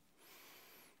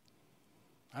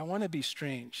 I want to be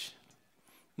strange.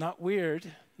 Not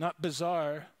weird, not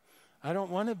bizarre. I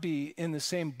don't want to be in the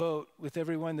same boat with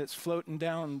everyone that's floating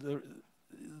down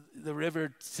the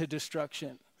river to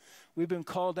destruction. We've been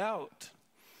called out.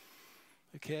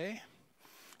 Okay?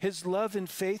 His love and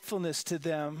faithfulness to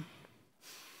them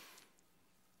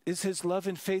is his love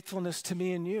and faithfulness to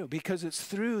me and you, because it's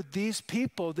through these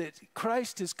people that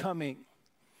Christ is coming.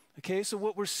 Okay, so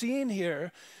what we're seeing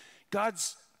here,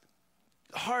 God's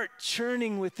heart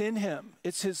churning within him.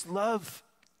 It's his love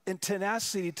and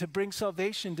tenacity to bring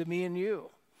salvation to me and you,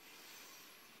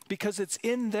 because it's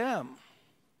in them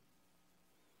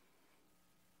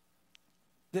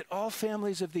that all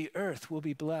families of the earth will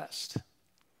be blessed.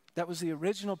 That was the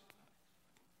original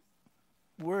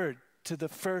word to the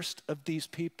first of these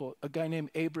people, a guy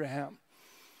named Abraham,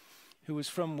 who was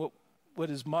from what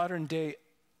is modern day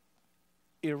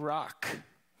Iraq.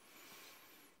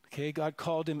 Okay, God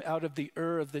called him out of the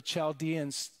Ur of the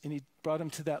Chaldeans, and he brought him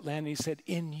to that land, and he said,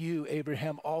 in you,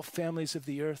 Abraham, all families of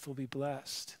the earth will be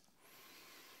blessed.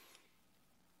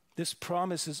 This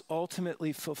promise is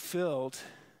ultimately fulfilled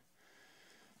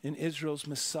in Israel's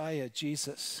Messiah,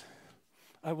 Jesus.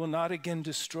 I will not again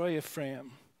destroy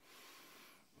Ephraim,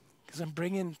 because I'm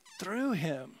bringing through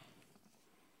him.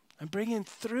 I'm bringing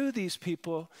through these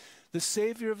people the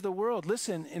Savior of the world.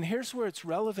 Listen, and here's where it's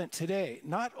relevant today.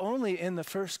 Not only in the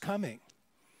first coming,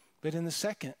 but in the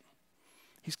second.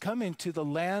 He's coming to the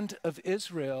land of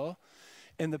Israel,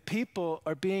 and the people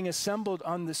are being assembled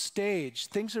on the stage.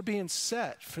 Things are being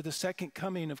set for the second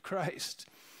coming of Christ,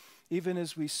 even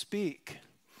as we speak.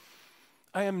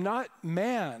 I am not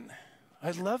man.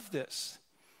 I love this.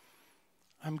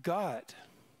 I'm God,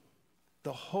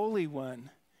 the Holy One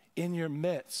in your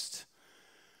midst.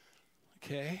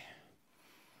 Okay?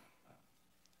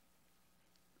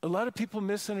 A lot of people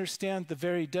misunderstand the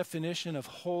very definition of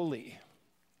holy.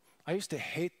 I used to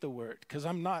hate the word because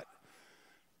I'm not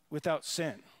without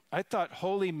sin. I thought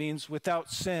holy means without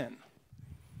sin.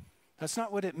 That's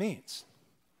not what it means.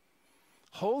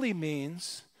 Holy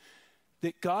means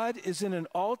that God is in an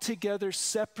altogether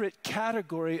separate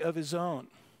category of his own.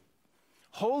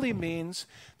 Holy means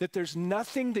that there's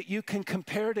nothing that you can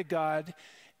compare to God,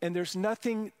 and there's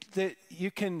nothing that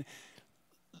you can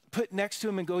put next to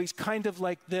him and go, he's kind of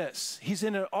like this. He's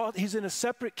in a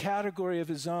separate category of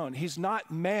his own. He's not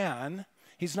man.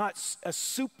 He's not a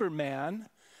superman.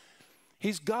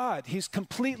 He's God. He's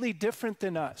completely different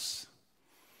than us.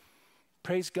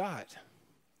 Praise God.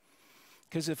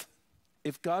 Because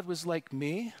if God was like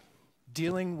me,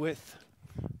 dealing with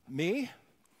me,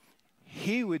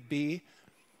 he would be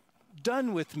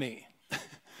done with me.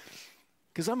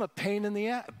 Because I'm a pain in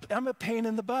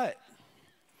the butt.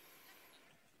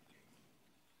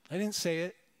 I didn't say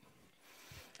it.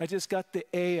 I just got the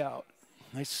A out.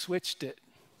 I switched it.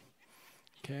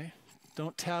 Okay?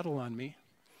 Don't tattle on me.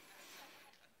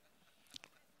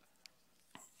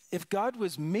 If God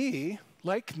was me,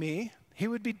 like me, he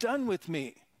would be done with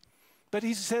me. But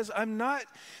he says,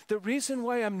 the reason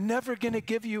why I'm never going to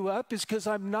give you up is because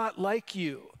I'm not like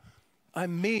you.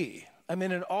 I'm me. I'm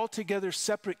in an altogether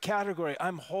separate category.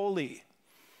 I'm holy.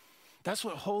 That's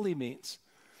what holy means.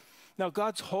 Now,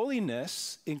 God's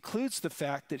holiness includes the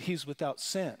fact that he's without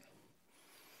sin.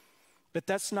 But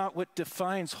that's not what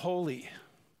defines holy.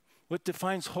 What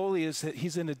defines holy is that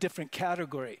he's in a different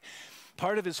category.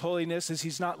 Part of his holiness is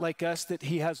he's not like us, that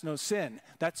he has no sin.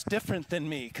 That's different than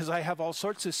me, because I have all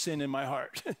sorts of sin in my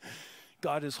heart.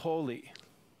 God is holy,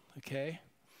 okay?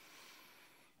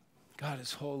 God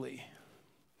is holy.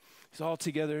 He's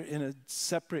altogether in a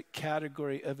separate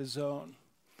category of his own.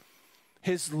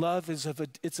 His love is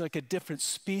it's like a different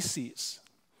species.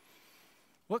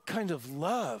 What kind of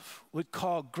love would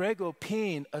call Greg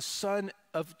Opean a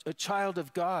child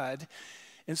of God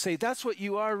and say, that's what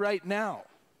you are right now?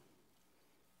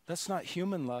 That's not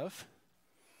human love.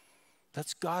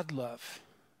 That's God love.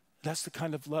 That's the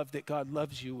kind of love that God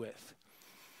loves you with.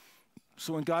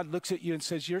 So when God looks at you and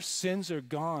says, your sins are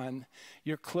gone,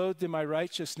 you're clothed in my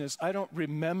righteousness, I don't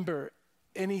remember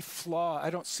any flaw. I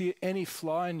don't see any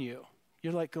flaw in you.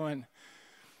 You're like going,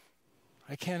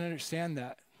 I can't understand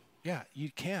that. Yeah, you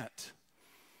can't.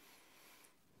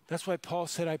 That's why Paul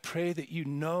said, I pray that you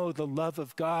know the love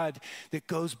of God that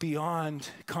goes beyond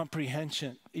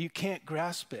comprehension. You can't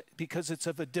grasp it because it's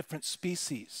of a different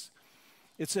species.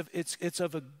 It's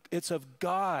of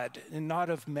God and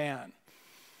not of man.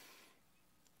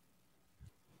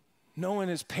 No one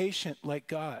is patient like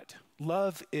God.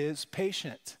 Love is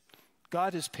patient.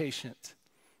 God is patient.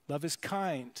 Love is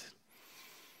kind.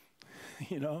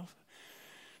 You know?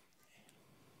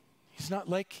 He's not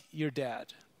like your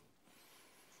dad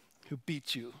who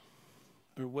beat you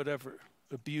or whatever,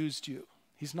 abused you.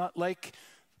 He's not like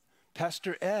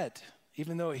Pastor Ed,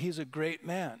 even though he's a great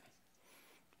man.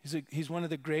 He's one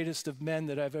of the greatest of men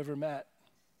that I've ever met.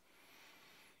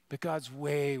 But God's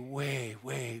way,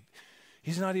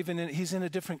 he's in a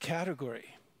different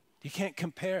category. You can't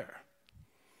compare.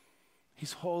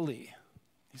 He's holy.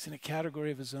 He's in a category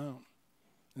of his own.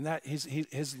 And that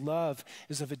his love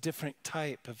is of a different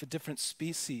type, of a different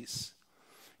species.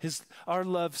 Our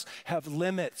loves have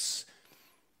limits,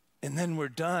 and then we're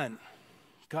done.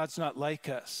 God's not like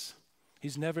us.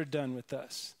 He's never done with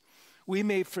us. We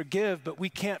may forgive, but we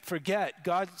can't forget.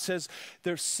 God says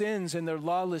their sins and their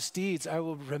lawless deeds, I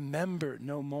will remember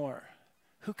no more.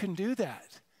 Who can do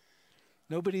that?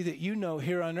 Nobody that you know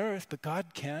here on earth, but God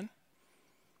can,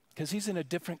 because he's in a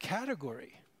different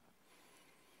category.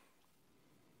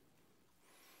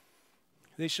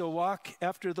 They shall walk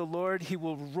after the Lord. He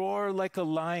will roar like a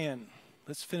lion.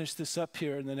 Let's finish this up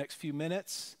here in the next few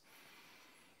minutes.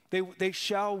 They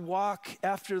shall walk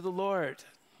after the Lord.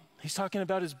 He's talking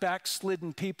about his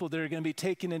backslidden people that are going to be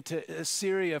taken into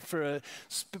Assyria for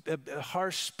a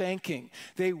harsh spanking.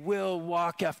 They will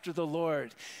walk after the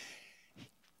Lord.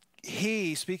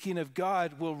 He, speaking of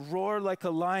God, will roar like a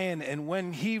lion, and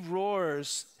when he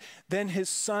roars, then his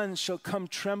sons shall come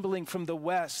trembling from the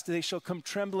west. They shall come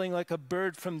trembling like a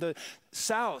bird from the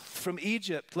south, from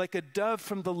Egypt, like a dove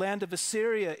from the land of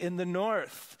Assyria in the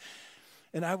north.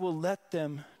 And I will let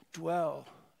them dwell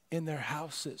in their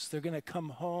houses. They're going to come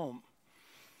home.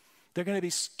 They're going to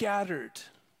be scattered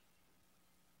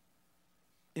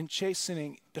in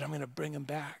chastening, but I'm going to bring them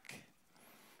back.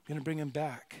 I'm going to bring them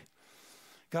back.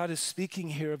 God is speaking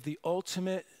here of the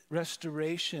ultimate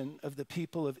restoration of the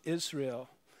people of Israel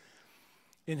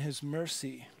in his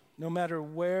mercy. No matter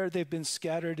where they've been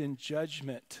scattered in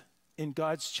judgment, in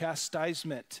God's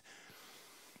chastisement,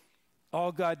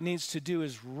 all God needs to do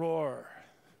is roar,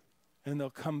 and they'll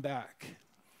come back.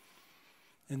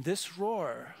 And this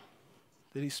roar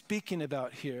that he's speaking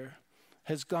about here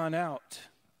has gone out.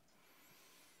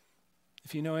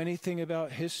 If you know anything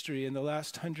about history in the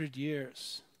last 100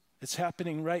 years, it's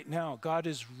happening right now. God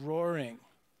is roaring.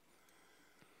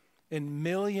 And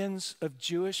millions of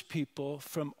Jewish people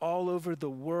from all over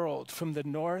the world, from the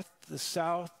north, the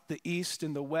south, the east,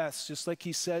 and the west, just like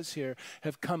he says here,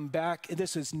 have come back. And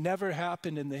this has never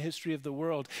happened in the history of the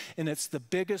world. And it's the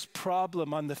biggest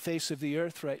problem on the face of the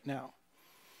earth right now,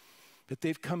 that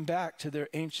they've come back to their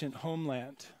ancient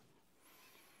homeland.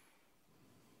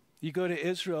 You go to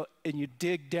Israel and you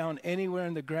dig down anywhere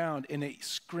in the ground and it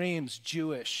screams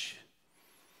Jewish.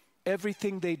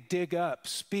 Everything they dig up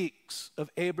speaks of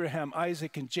Abraham,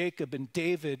 Isaac, and Jacob, and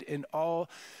David,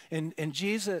 and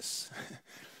Jesus.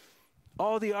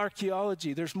 All the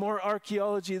archaeology, there's more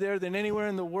archaeology there than anywhere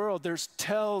in the world. There's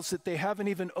tells that they haven't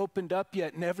even opened up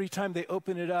yet, and every time they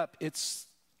open it up, it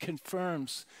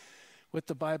confirms what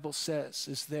the Bible says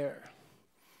is there.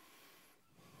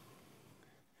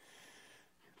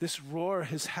 This roar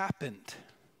has happened.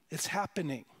 It's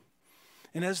happening.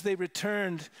 And as they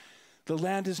returned, the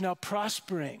land is now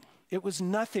prospering. It was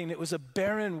nothing. It was a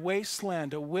barren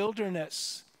wasteland, a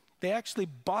wilderness. They actually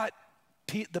bought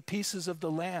the pieces of the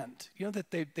land. You know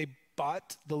that they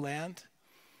bought the land?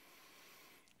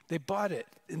 They bought it.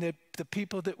 And the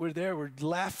people that were there were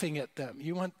laughing at them.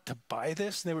 You want to buy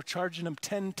this? And they were charging them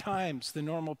 10 times the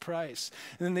normal price.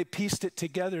 And then they pieced it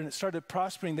together and it started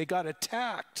prospering. They got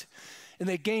attacked and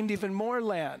they gained even more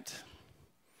land.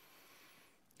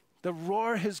 The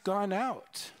roar has gone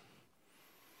out.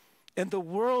 And the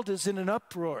world is in an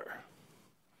uproar.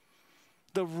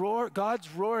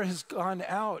 God's roar has gone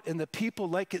out, and the people,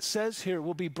 like it says here,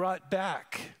 will be brought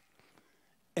back.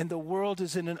 and the world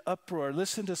is in an uproar.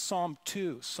 Listen to Psalm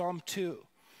 2. Psalm 2.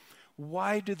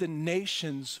 Why do the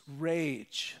nations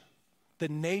rage? The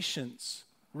nations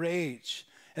rage,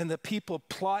 and the people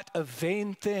plot a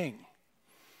vain thing.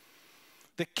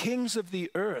 The kings of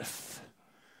the earth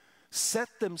set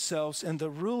themselves, and the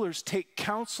rulers take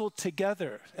counsel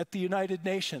together at the United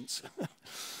Nations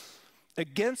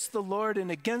against the Lord and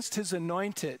against his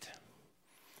anointed,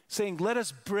 saying, let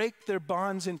us break their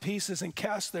bonds in pieces and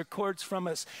cast their cords from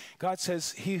us. God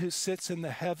says, he who sits in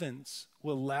the heavens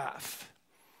will laugh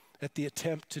at the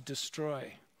attempt to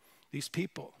destroy these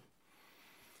people.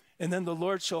 And then the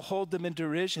Lord shall hold them in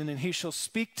derision, and he shall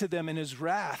speak to them in his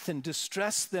wrath and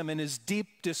distress them in his deep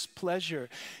displeasure.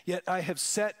 Yet I have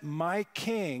set my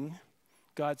king,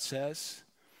 God says,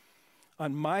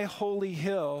 on my holy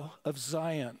hill of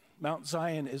Zion. Mount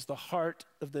Zion is the heart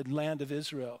of the land of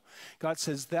Israel. God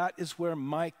says, that is where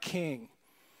my king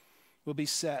will be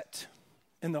set.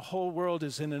 And the whole world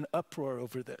is in an uproar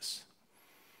over this.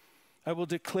 I will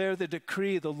declare the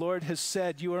decree. The Lord has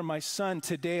said, you are my son.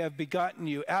 Today I've begotten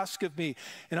you. Ask of me,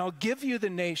 and I'll give you the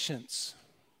nations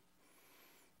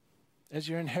as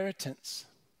your inheritance.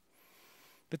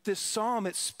 But this psalm,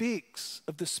 it speaks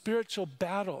of the spiritual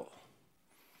battle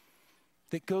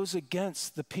that goes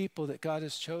against the people that God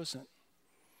has chosen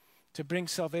to bring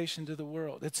salvation to the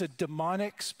world. It's a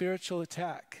demonic spiritual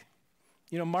attack.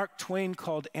 You know, Mark Twain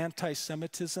called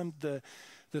anti-Semitism the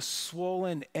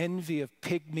swollen envy of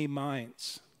pygmy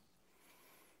minds.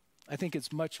 I think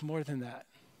it's much more than that.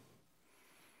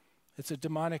 It's a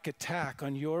demonic attack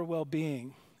on your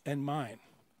well-being and mine,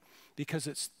 because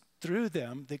it's through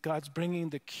them that God's bringing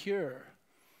the cure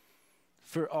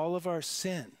for all of our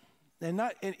sin. And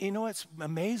you know what's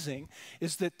amazing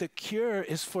is that the cure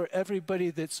is for everybody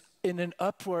that's in an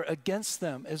uproar against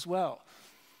them as well.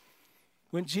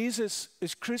 When Jesus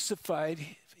is crucified,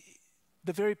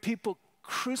 the very people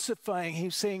crucifying,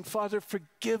 he's saying, Father,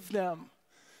 forgive them.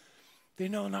 They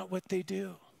know not what they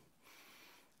do.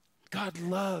 God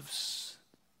loves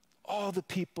all the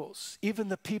peoples, even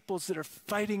the peoples that are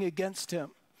fighting against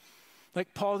him.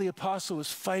 Like Paul the Apostle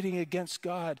was fighting against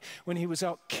God when he was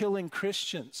out killing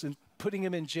Christians and putting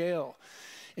him in jail.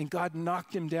 And God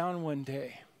knocked him down one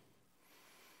day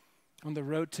on the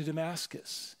road to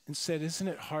Damascus and said, isn't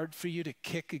it hard for you to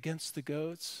kick against the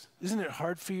goats? Isn't it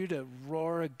hard for you to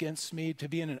roar against me, to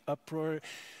be in an uproar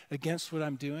against what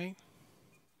I'm doing?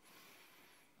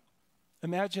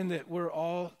 Imagine that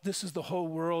this is the whole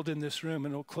world in this room,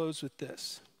 and we'll close with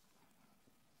this.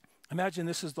 Imagine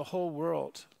this is the whole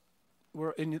world.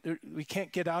 We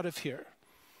can't get out of here.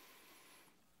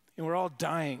 And we're all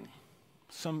dying.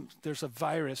 There's a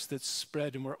virus that's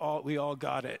spread, and we all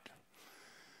got it.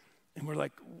 And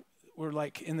we're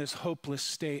like in this hopeless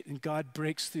state, and God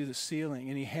breaks through the ceiling,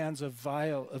 and he hands a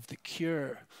vial of the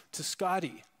cure to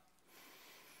Scotty.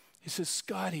 He says,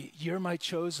 Scotty, you're my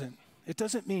chosen. It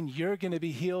doesn't mean you're going to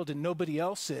be healed and nobody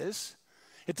else is.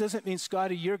 It doesn't mean,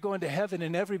 Scotty, you're going to heaven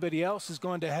and everybody else is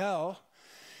going to hell.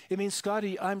 It means,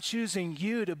 Scotty, I'm choosing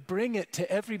you to bring it to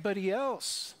everybody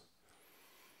else.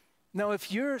 Now,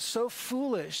 if you're so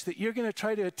foolish that you're going to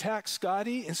try to attack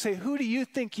Scotty and say, who do you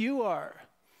think you are?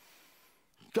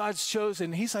 God's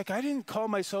chosen. He's like, I didn't call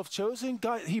myself chosen.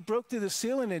 God, he broke through the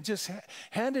ceiling and just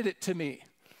handed it to me.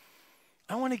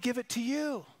 I want to give it to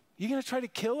you. You going to try to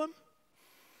kill him?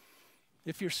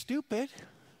 If you're stupid.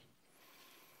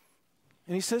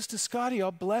 And he says to Scotty,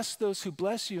 I'll bless those who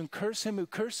bless you and curse him who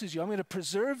curses you. I'm going to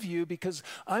preserve you because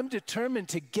I'm determined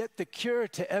to get the cure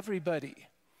to everybody.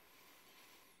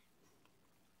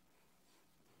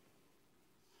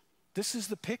 This is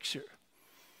the picture.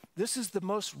 This is the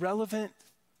most relevant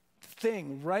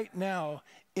thing right now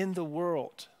in the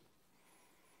world.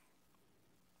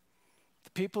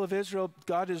 The people of Israel,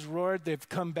 God has roared, they've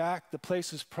come back, the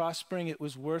place is prospering, it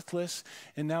was worthless,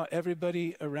 and now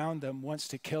everybody around them wants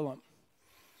to kill them.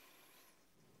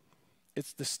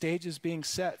 The stage is being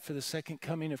set for the second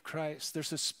coming of Christ.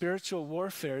 There's a spiritual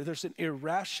warfare, there's an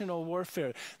irrational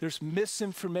warfare, there's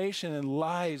misinformation and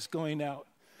lies going out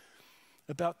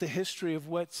about the history of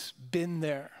what's been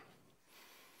there.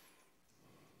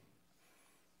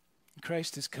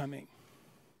 Christ is coming.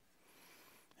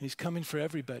 He's coming for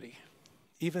everybody,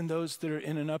 even those that are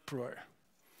in an uproar,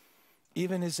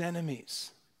 even his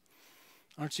enemies.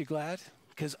 Aren't you glad?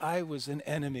 Because I was an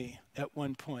enemy at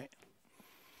one point.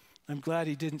 I'm glad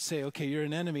he didn't say, okay, you're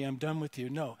an enemy, I'm done with you.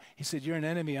 No, he said, you're an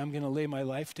enemy, I'm going to lay my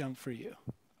life down for you.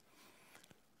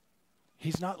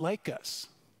 He's not like us.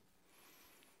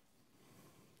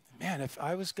 Man, if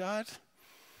I was God,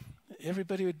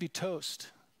 everybody would be toast.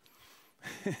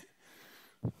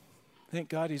 Thank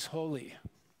God he's holy.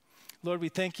 Lord, we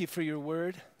thank you for your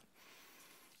word.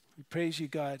 We praise you,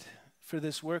 God, for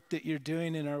this work that you're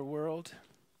doing in our world.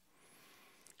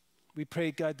 We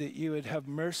pray, God, that you would have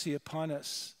mercy upon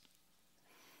us,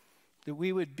 that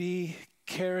we would be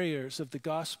carriers of the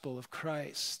gospel of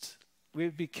Christ. We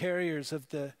would be carriers of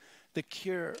the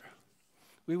cure.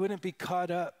 We wouldn't be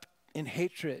caught up in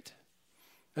hatred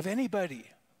of anybody.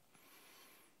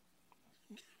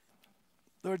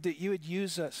 Lord, that you would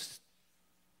use us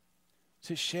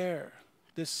to share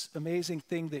this amazing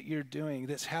thing that you're doing,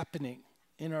 that's happening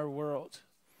in our world.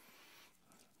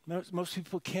 Most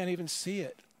people can't even see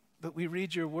it, but we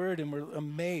read your word and we're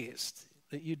amazed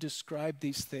that you describe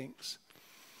these things.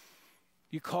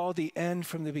 You call the end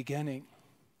from the beginning.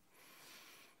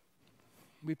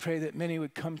 We pray that many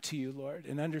would come to you, Lord,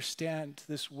 and understand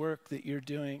this work that you're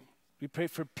doing. We pray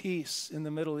for peace in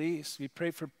the Middle East. We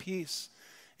pray for peace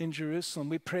in Jerusalem.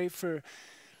 We pray for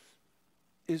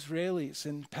Israelis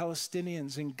and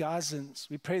Palestinians and Gazans.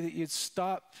 We pray that you'd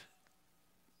stop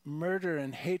murder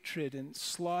and hatred and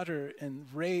slaughter and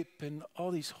rape and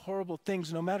all these horrible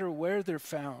things, no matter where they're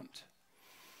found.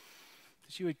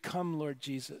 That you would come, Lord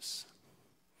Jesus.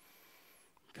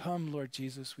 Come, Lord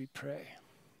Jesus, we pray.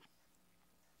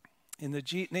 In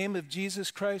the name of Jesus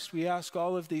Christ, we ask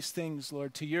all of these things,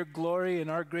 Lord, to your glory and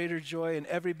our greater joy. And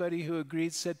everybody who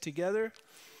agreed said together,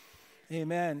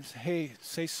 amen. Hey,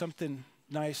 say something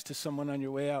nice to someone on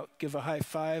your way out. Give a high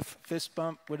five, fist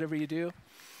bump, whatever you do.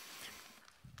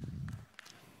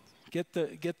 Get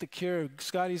the cure.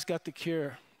 Scotty's got the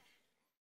cure.